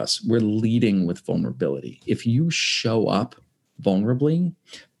three of us, we're leading with vulnerability. If you show up vulnerably,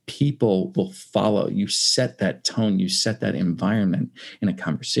 people will follow. You set that tone, you set that environment in a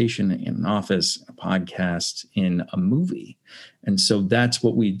conversation, in an office, a podcast, in a movie. And so that's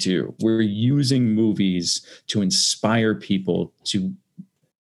what we do. We're using movies to inspire people to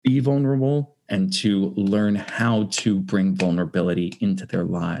be vulnerable and to learn how to bring vulnerability into their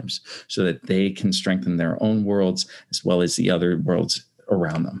lives so that they can strengthen their own worlds as well as the other worlds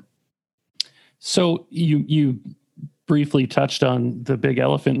around them. So you briefly touched on the big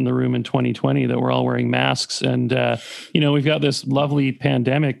elephant in the room in 2020, that we're all wearing masks. And, we've got this lovely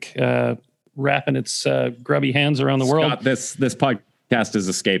pandemic wrapping its grubby hands around the world. Scott, this podcast is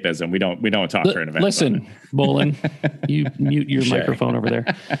escapism. We don't talk for an event. Listen, Bolin, you mute your microphone over there.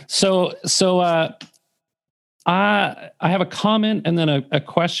 So I have a comment and then a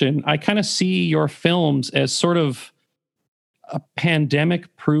question. I kind of see your films as sort of a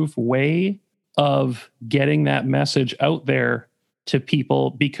pandemic-proof way of getting that message out there to people,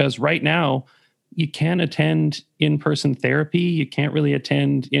 because right now you can't attend in-person therapy. You can't really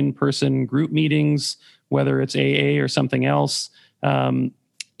attend in-person group meetings, whether it's AA or something else.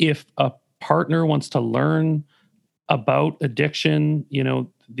 If a partner wants to learn about addiction,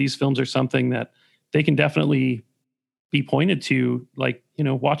 these films are something that they can definitely be pointed to,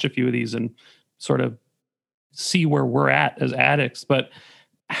 watch a few of these and sort of see where we're at as addicts. But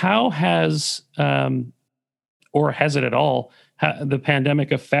how has, or has it at all, the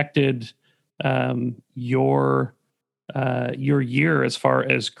pandemic affected your year as far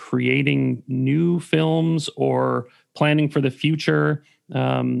as creating new films or planning for the future?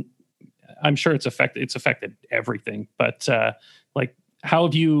 I'm sure it's affected everything, but like, how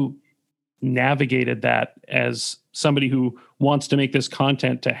have you navigated that as somebody who wants to make this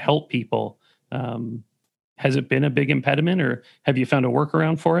content to help people? Has it been a big impediment, or have you found a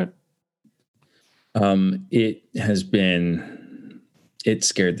workaround for it? It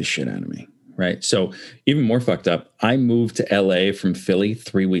scared the shit out of me. Right. So even more fucked up, I moved to LA from Philly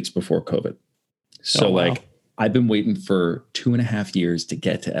 3 weeks before COVID. So wow. I've been waiting for 2.5 years to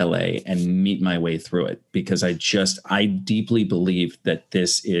get to LA and meet my way through it, because I deeply believe that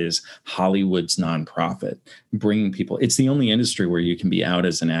this is Hollywood's nonprofit, bringing people. It's the only industry where you can be out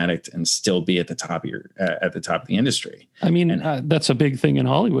as an addict and still be at the top of the industry. I mean, that's a big thing in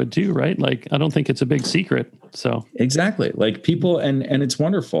Hollywood too, right? Like, I don't think it's a big secret. So exactly, like people, and it's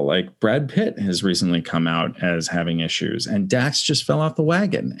wonderful. Like Brad Pitt has recently come out as having issues, and Dax just fell off the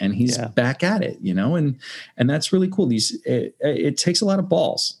wagon, and he's back at it, and that's really cool. It takes a lot of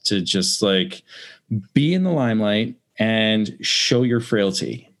balls to just like be in the limelight and show your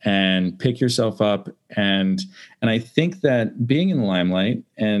frailty and pick yourself up. And I think that being in the limelight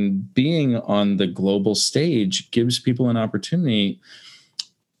and being on the global stage gives people an opportunity.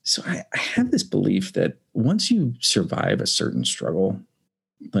 So I have this belief that once you survive a certain struggle,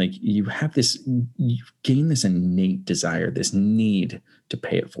 like you gain this innate desire, this need to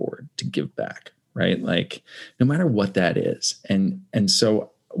pay it forward, to give back, right? Like no matter what that is. And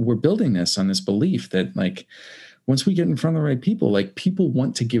so we're building this on this belief that like, once we get in front of the right people, like people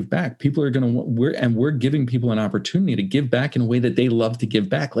want to give back. People are going to, we're giving people an opportunity to give back in a way that they love to give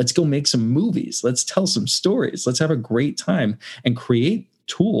back. Let's go make some movies. Let's tell some stories. Let's have a great time and create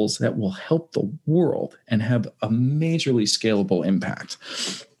tools that will help the world and have a majorly scalable impact.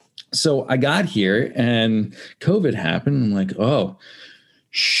 So I got here and COVID happened. I'm like, oh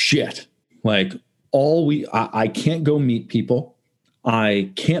shit. Like I can't go meet people.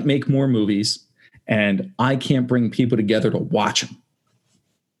 I can't make more movies, and I can't bring people together to watch them.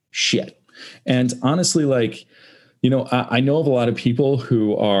 Shit. And honestly, like, I know of a lot of people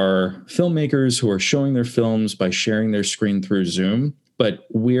who are filmmakers who are showing their films by sharing their screen through Zoom, but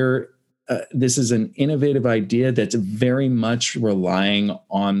this is an innovative idea that's very much relying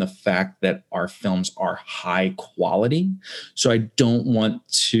on the fact that our films are high quality. So I don't want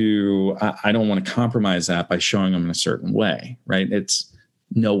to compromise that by showing them in a certain way, right? It's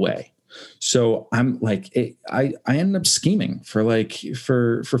no way. So I'm like, I ended up scheming for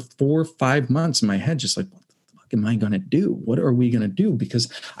 4 or 5 months in my head, just like, what the fuck am I going to do? What are we going to do?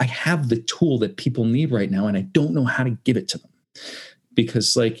 Because I have the tool that people need right now, and I don't know how to give it to them.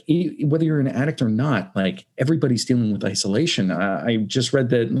 Because like, whether you're an addict or not, like everybody's dealing with isolation. I just read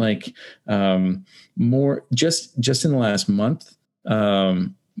that like more just in the last month,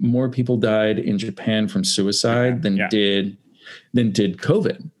 more people died in Japan from suicide than did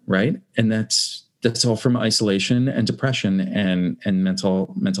COVID, right? And that's all from isolation and depression and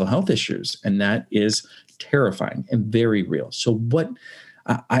mental health issues. And that is terrifying and very real. So what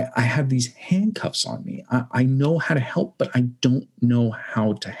I have these handcuffs on me. I know how to help, but I don't know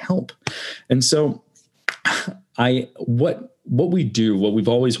how to help. And so what we've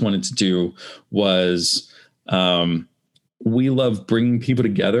always wanted to do was we love bringing people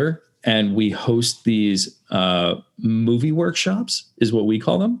together, and we host these movie workshops, is what we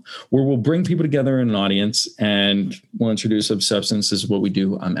call them, where we'll bring people together in an audience and we'll introduce of substance. This is what we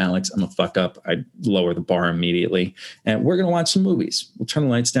do. I'm Alex. I'm a fuck up. I lower the bar immediately. And we're going to watch some movies. We'll turn the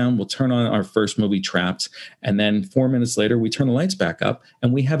lights down. We'll turn on our first movie, Trapped. And then 4 minutes later, we turn the lights back up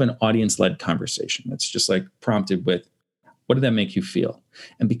and we have an audience-led conversation. That's just like prompted with, what did that make you feel?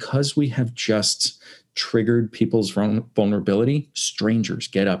 And because we have just triggered people's vulnerability, strangers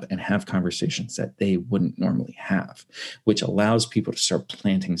get up and have conversations that they wouldn't normally have, which allows people to start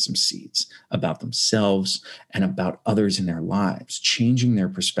planting some seeds about themselves and about others in their lives, changing their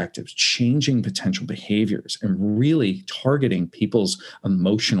perspectives, changing potential behaviors, and really targeting people's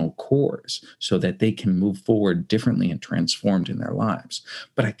emotional cores so that they can move forward differently and transformed in their lives.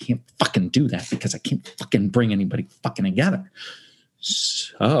 But I can't fucking do that because I can't fucking bring anybody fucking together.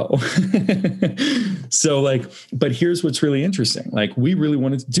 So like, but here's what's really interesting. Like, we really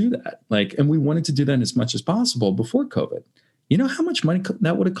wanted to do that. Like, and we wanted to do that as much as possible before COVID. You know how much money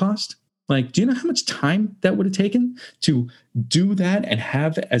that would have cost? Like, do you know how much time that would have taken to do that and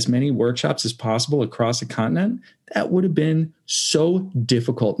have as many workshops as possible across the continent? That would have been so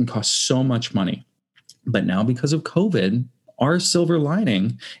difficult and cost so much money. But now, because of COVID, our silver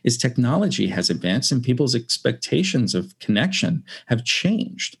lining is technology has advanced and people's expectations of connection have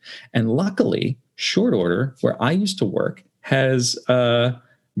changed. And luckily, Short Order, where I used to work, has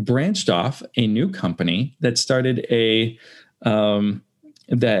branched off a new company that started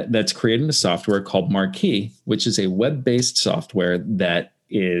that's creating a software called Marquee, which is a web-based software that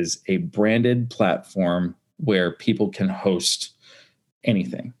is a branded platform where people can host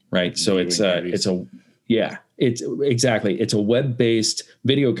anything, right? So it's a web-based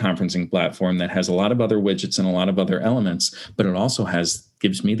video conferencing platform that has a lot of other widgets and a lot of other elements, but it also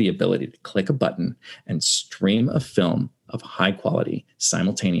gives me the ability to click a button and stream a film of high quality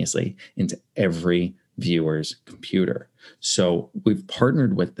simultaneously into every viewer's computer. So we've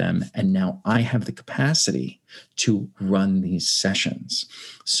partnered with them, and now I have the capacity to run these sessions.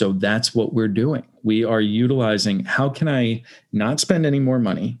 So that's what we're doing. We are utilizing, how can I not spend any more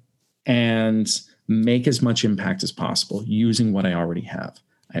money and make as much impact as possible using what I already have?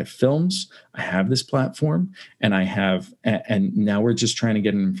 I have films, I have this platform, and now we're just trying to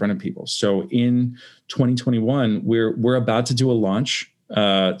get it in front of people. So in 2021, we're about to do a launch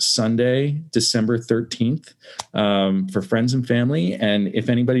Sunday, December 13th, for friends and family. And if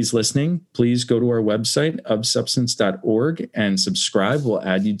anybody's listening, please go to our website, ofsubstance.org, and subscribe. We'll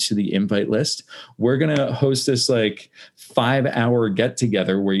add you to the invite list. We're going to host this 5-hour get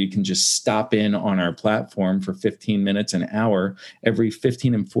together where you can just stop in on our platform for 15 minutes, an hour. Every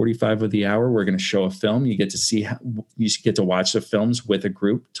 15 and 45 of the hour, we're going to show a film. You get to watch the films with a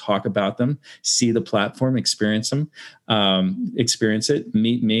group, talk about them, see the platform, experience it,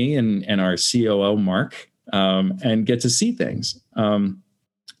 meet me and our COO, Mark, and get to see things.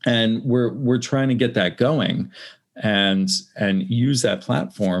 And we're trying to get that going and use that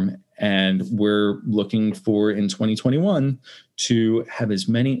platform. And we're looking for, in 2021, to have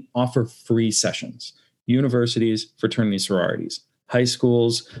offer free sessions, universities, fraternities, sororities, high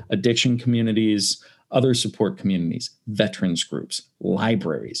schools, addiction communities, other support communities, veterans groups,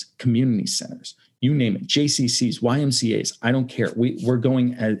 libraries, community centers, you name it, JCCs, YMCAs, I don't care. We're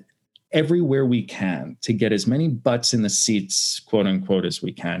going everywhere we can to get as many butts in the seats, quote unquote, as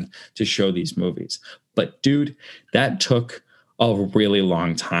we can to show these movies. But dude, that took a really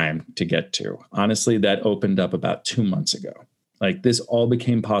long time to get to. Honestly, that opened up about 2 months ago. This all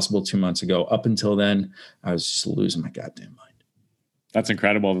became possible 2 months ago. Up until then, I was just losing my goddamn mind. That's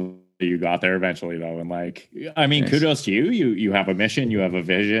incredible that you got there eventually, though. And Thanks. Kudos to you. You have a mission, you have a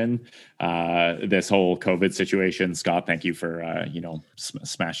vision. This whole COVID situation, Scott, thank you for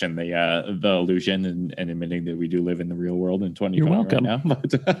smashing the illusion and admitting that we do live in the real world in 2020. You're welcome. Right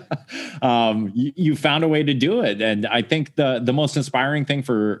now. But you found a way to do it, and I think the most inspiring thing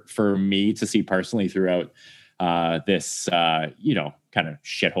for me to see personally throughout this kind of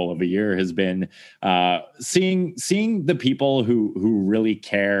shithole of a year has been seeing the people who really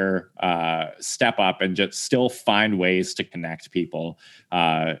care step up and just still find ways to connect people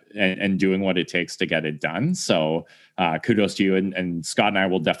and doing what it takes to get it done. So kudos to you, and Scott and I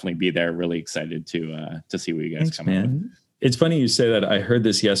will definitely be there. Really excited to see what you guys come up with. It's funny you say that. I heard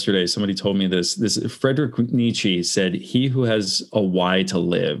this yesterday. Somebody told me this. Friedrich Nietzsche said, "He who has a why to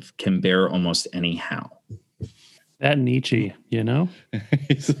live can bear almost any how." That Nietzsche, You heard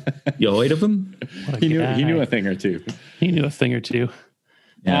of him? He knew a thing or two. He knew a thing or two.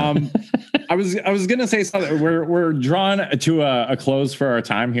 Yeah. I was gonna say something. We're drawn to a close for our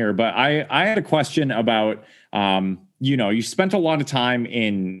time here, but I had a question about you spent a lot of time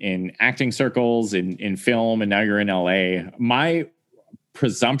in acting circles, in film, and now you're in LA. My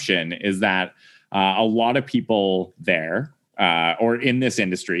presumption is that a lot of people there, or in this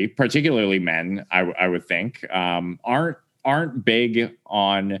industry, particularly men, I would think, aren't big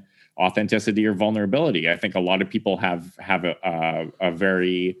on authenticity or vulnerability. I think a lot of people have a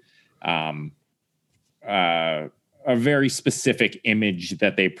very specific image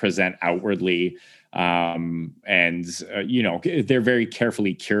that they present outwardly, and they're very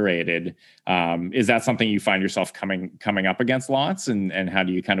carefully curated. Is that something you find yourself coming up against lots, and how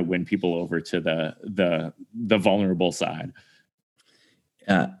do you kind of win people over to the vulnerable side?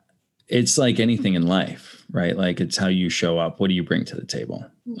 It's like anything in life, right? It's how you show up. What do you bring to the table?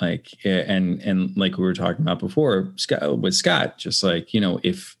 And like we were talking about before, Scott, just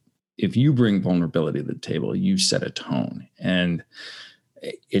if you bring vulnerability to the table, you set a tone. And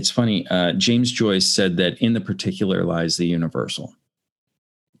it's funny. James Joyce said that in the particular lies the universal.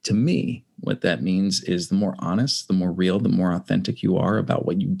 To me, what that means is the more honest, the more real, the more authentic you are about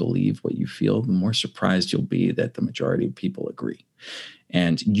what you believe, what you feel, the more surprised you'll be that the majority of people agree.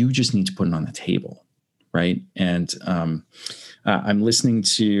 And you just need to put it on the table, right? And I'm listening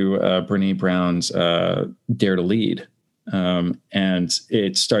to Brene Brown's Dare to Lead. And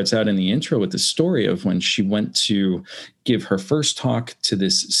it starts out in the intro with the story of when she went to give her first talk to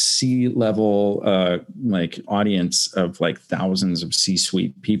this C-level like audience of like thousands of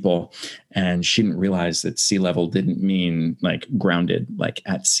C-suite people. And she didn't realize that C-level didn't mean like grounded, like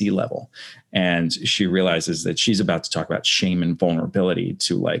at sea level. And she realizes that she's about to talk about shame and vulnerability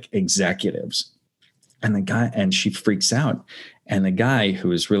to like executives. And she freaks out. And the guy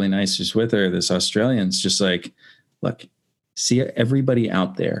who is really nice, who's with her, this Australian's just like, look, see, everybody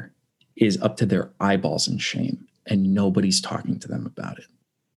out there is up to their eyeballs in shame and nobody's talking to them about it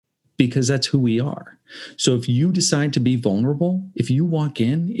because that's who we are. So if you decide to be vulnerable, if you walk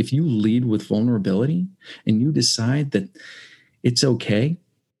in, if you lead with vulnerability and you decide that it's okay,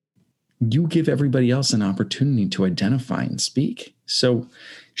 you give everybody else an opportunity to identify and speak. So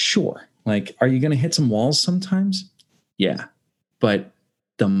sure, like, are you going to hit some walls sometimes? Yeah. But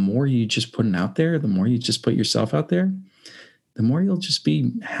the more you just put it out there, the more you just put yourself out there, the more you'll just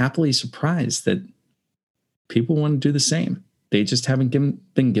be happily surprised that people want to do the same. They just haven't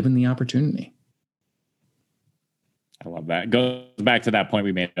been given the opportunity. I love that. It goes back to that point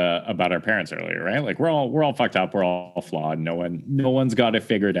we made about our parents earlier, right? Like we're all fucked up. We're all flawed. No one's got it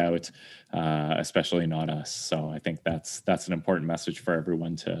figured out, especially not us. So I think that's an important message for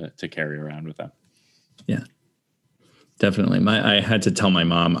everyone to carry around with them. Yeah. Definitely. I had to tell my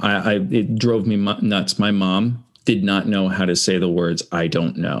mom, it drove me nuts. My mom did not know how to say the words, I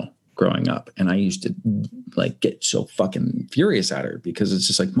don't know, growing up. And I used to like get so fucking furious at her because it's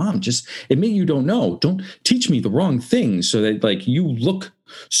just like, Mom, just admit you don't know. Don't teach me the wrong thing so that like you look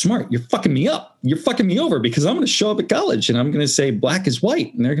smart. You're fucking me up. You're fucking me over because I'm going to show up at college and I'm going to say black is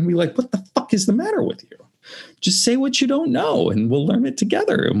white. And they're going to be like, what the fuck is the matter with you? Just say what you don't know and we'll learn it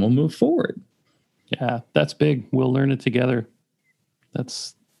together and we'll move forward. Yeah, that's big. We'll learn it together.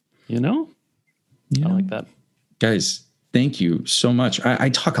 That's, I like that. Guys, thank you so much. I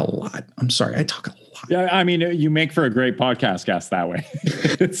talk a lot. I'm sorry. I talk a lot. Yeah, I mean, you make for a great podcast guest that way.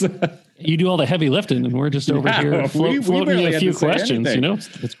 You do all the heavy lifting and we're just over here floating a few questions,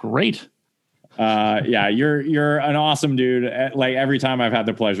 It's great. Yeah, you're an awesome dude. Like every time I've had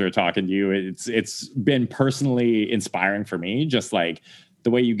the pleasure of talking to you, it's been personally inspiring for me. Just like the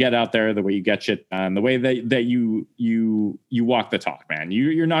way you get out there, the way you get shit done, the way that you walk the talk, man.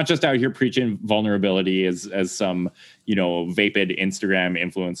 You're not just out here preaching vulnerability as some, vapid Instagram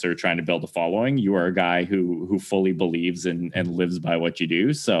influencer trying to build a following. You are a guy who fully believes and lives by what you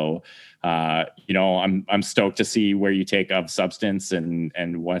do. So, I'm stoked to see where you take of substance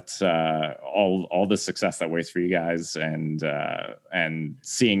and what all the success that waits for you guys and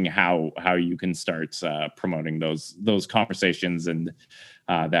seeing how you can start promoting those conversations and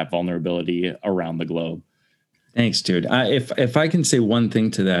that vulnerability around the globe. Thanks, dude. If I can say one thing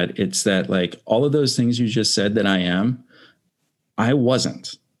to that, it's that like all of those things you just said that I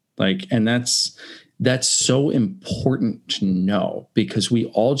wasn't like, and that's so important to know because we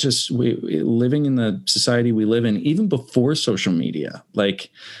all we living in the society we live in, even before social media, like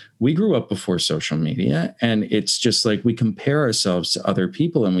we grew up before social media and it's just like we compare ourselves to other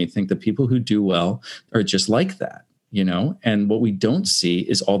people and we think the people who do well are just like that. And what we don't see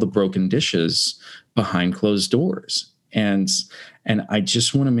is all the broken dishes behind closed doors. And I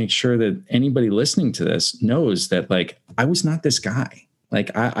just want to make sure that anybody listening to this knows that like, I was not this guy.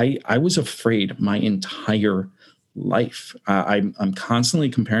 Like I was afraid my entire life. I'm constantly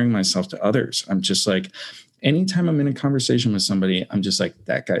comparing myself to others. I'm just like, anytime I'm in a conversation with somebody, I'm just like,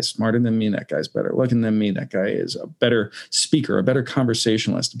 that guy's smarter than me. That guy's better looking than me. That guy is a better speaker, a better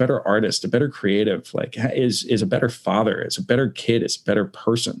conversationalist, a better artist, a better creative, like is a better father, is a better kid, is a better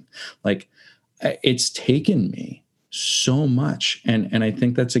person. Like it's taken me so much. And I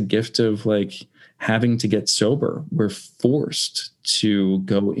think that's a gift of like having to get sober. We're forced to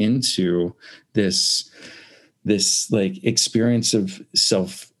go into this like experience of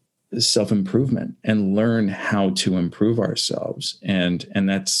self-improvement and learn how to improve ourselves. And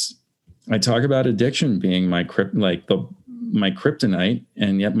that's, I talk about addiction being my kryptonite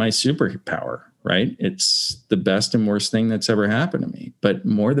and yet my superpower, right? It's the best and worst thing that's ever happened to me, but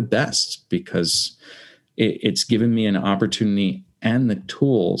more the best because it's given me an opportunity and the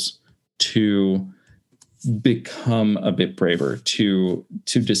tools to become a bit braver, to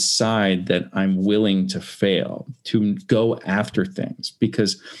decide that I'm willing to fail, to go after things,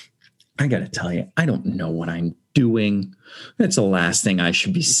 because I got to tell you, I don't know what I'm doing. That's the last thing I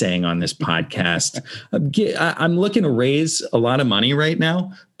should be saying on this podcast. I'm looking to raise a lot of money right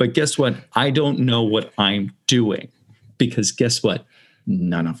now, but guess what? I don't know what I'm doing because guess what?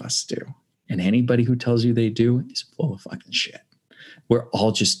 None of us do. And anybody who tells you they do is full of fucking shit. We're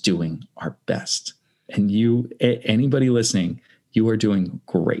all just doing our best. And anybody listening, you are doing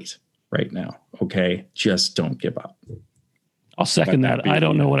great right now. Okay. Just don't give up. I'll second that. I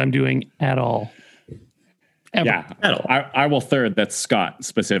don't know what I'm doing at all. Ever. Yeah, I will third that Scott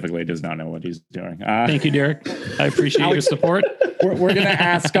specifically does not know what he's doing. Thank you, Derek. I appreciate your support. We're going to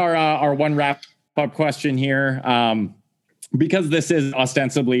ask our one wrap-up question here. Because this is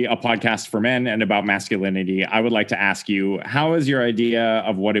ostensibly a podcast for men and about masculinity, I would like to ask you, how has your idea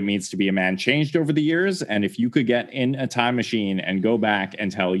of what it means to be a man changed over the years? And if you could get in a time machine and go back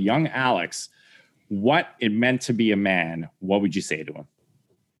and tell young Alex what it meant to be a man, what would you say to him?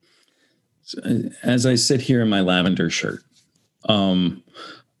 As I sit here in my lavender shirt,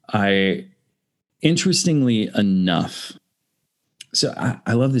 interestingly enough, so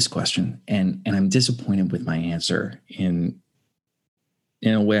I love this question, and I'm disappointed with my answer in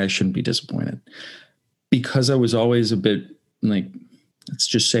a way I shouldn't be disappointed, because I was always a bit, like, let's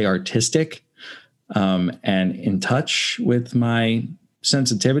just say, artistic, and in touch with my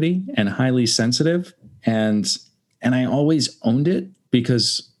sensitivity and highly sensitive, and I always owned it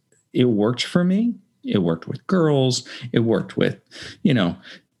because it worked for me. It worked with girls. It worked with,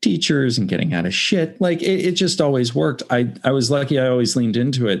 teachers and getting out of shit. Like it just always worked. I was lucky. I always leaned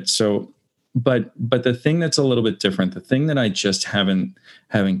into it. So, but the thing that's a little bit different, the thing that I just haven't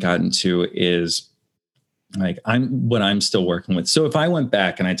gotten to is like, I'm still working with. So if I went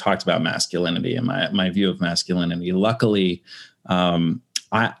back and I talked about masculinity and my view of masculinity, luckily,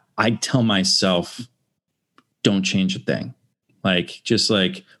 I tell myself, don't change a thing. Like, just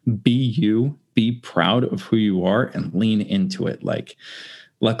like, be you, be proud of who you are and lean into it. Like,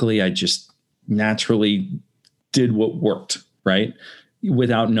 luckily I just naturally did what worked, right?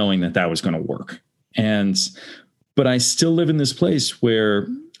 Without knowing that was going to work. But I still live in this place where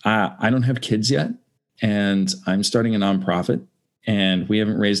I don't have kids yet, and I'm starting a nonprofit, and we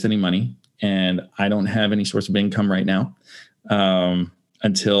haven't raised any money, and I don't have any source of income right now,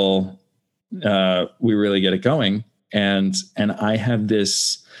 until we really get it going. And I have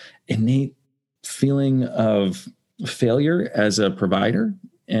this innate feeling of failure as a provider,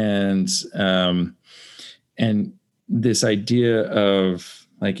 and this idea of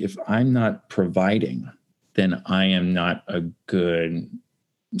like, if I'm not providing, then I am not a good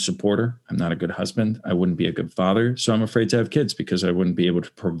supporter. I'm not a good husband. I wouldn't be a good father. So I'm afraid to have kids because I wouldn't be able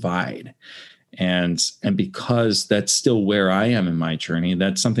to provide. And because that's still where I am in my journey,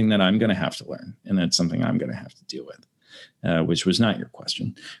 that's something that I'm going to have to learn. And that's something I'm going to have to deal with, which was not your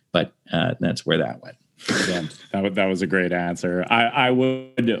question, but that's where that went. Yeah, that was a great answer. I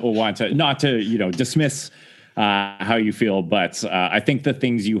would want to, not to, dismiss how you feel, but I think the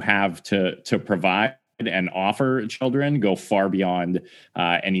things you have to provide and offer children go far beyond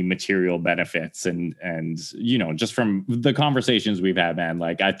any material benefits, and just from the conversations we've had, man,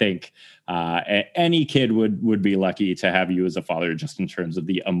 like I think any kid would be lucky to have you as a father, just in terms of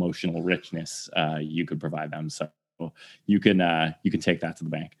the emotional richness you could provide them. So you can take that to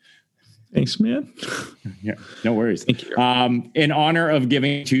the bank. Thanks, man. Yeah, no worries. Thank you. In honor of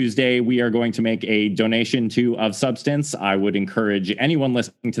Giving Tuesday, we are going to make a donation to Of Substance. I would encourage anyone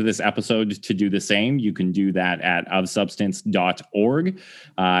listening to this episode to do the same. You can do that at ofsubstance.org.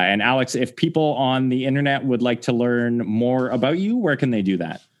 And Alex, if people on the internet would like to learn more about you, where can they do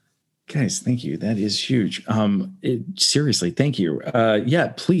that? Guys, thank you. That is huge. Seriously, thank you.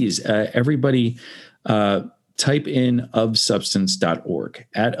 Yeah, please, everybody, type in ofsubstance.org.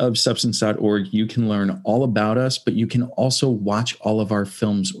 At ofsubstance.org, you can learn all about us, but you can also watch all of our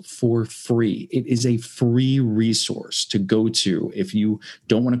films for free. It is a free resource to go to if you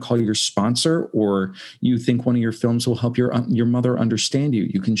don't want to call your sponsor, or you think one of your films will help your mother understand you.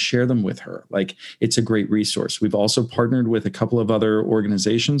 You can share them with her. Like, it's a great resource. We've also partnered with a couple of other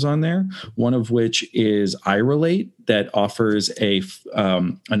organizations on there, one of which is iRelate, that offers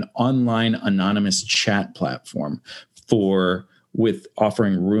an online anonymous chat platform with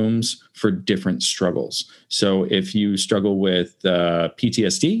offering rooms for different struggles. So if you struggle with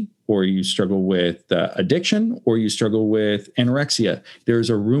PTSD, or you struggle with addiction, or you struggle with anorexia, there's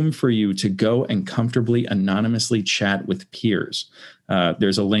a room for you to go and comfortably anonymously chat with peers.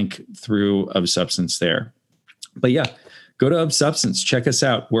 There's a link through Of Substance there. But yeah, go to Of Substance. Check us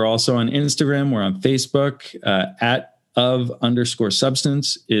out. We're also on Instagram. We're on Facebook. At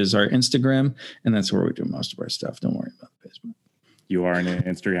 @of_substance is our Instagram. And that's where we do most of our stuff. Don't worry about Facebook. You are an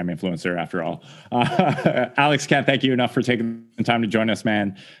Instagram influencer after all. Alex, can't thank you enough for taking the time to join us,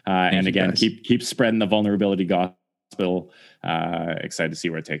 man. And again, keep spreading the vulnerability gospel. Excited to see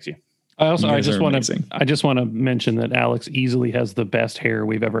where it takes you. I just want to mention that Alex easily has the best hair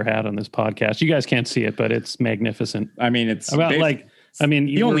we've ever had on this podcast. You guys can't see it, but it's magnificent. I mean, it's about like I mean,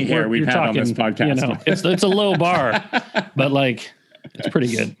 the only hair we've had on this podcast. You know, it's a low bar, but like it's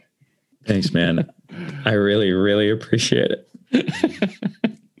pretty good. Thanks, man. I really, really appreciate it.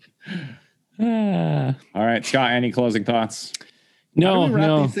 All right, Scott, any closing thoughts?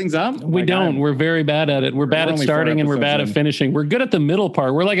 No, these things up? We don't. We're very bad at it. We're bad at starting and we're bad at finishing. We're good at the middle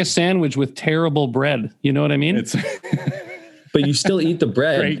part. We're like a sandwich with terrible bread. You know what I mean? But you still eat the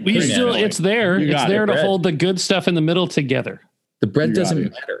bread. It's there. It's there to hold the good stuff in the middle together. The bread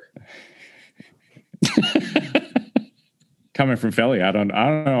doesn't matter. Coming from Philly, I don't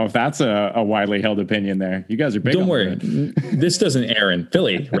know if that's a widely held opinion there. You guys are big. Don't worry. This doesn't air in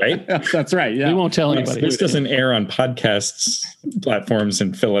Philly, right? That's right. Yeah. We won't tell anybody. This doesn't air on podcasts platforms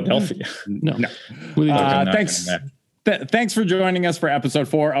in Philadelphia. No. Thanks for joining us for episode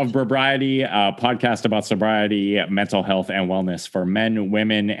 4 of Brobriety, a podcast about sobriety, mental health, and wellness for men,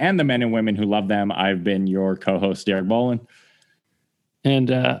 women, and the men and women who love them. I've been your co-host, Derek Bolin.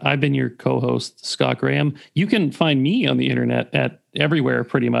 And I've been your co-host, Scott Graham. You can find me on the internet at everywhere,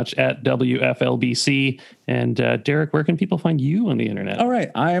 pretty much, at WFLBC. And Derek, where can people find you on the internet? All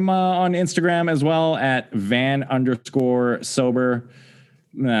right. I'm on Instagram as well at van_sober.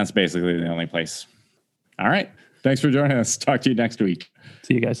 That's basically the only place. All right. Thanks for joining us. Talk to you next week.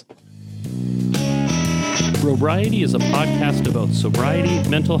 See you guys. Brobriety is a podcast about sobriety,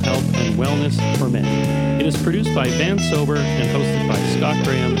 mental health, and wellness for men. It is produced by Van Sober and hosted by Scott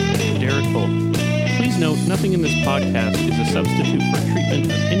Graham and Derek Bolin. Please note, nothing in this podcast is a substitute for treatment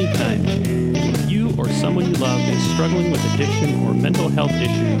of any kind. If you or someone you love is struggling with addiction or mental health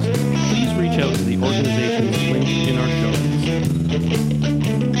issues, please reach out to the organizations linked in our show notes.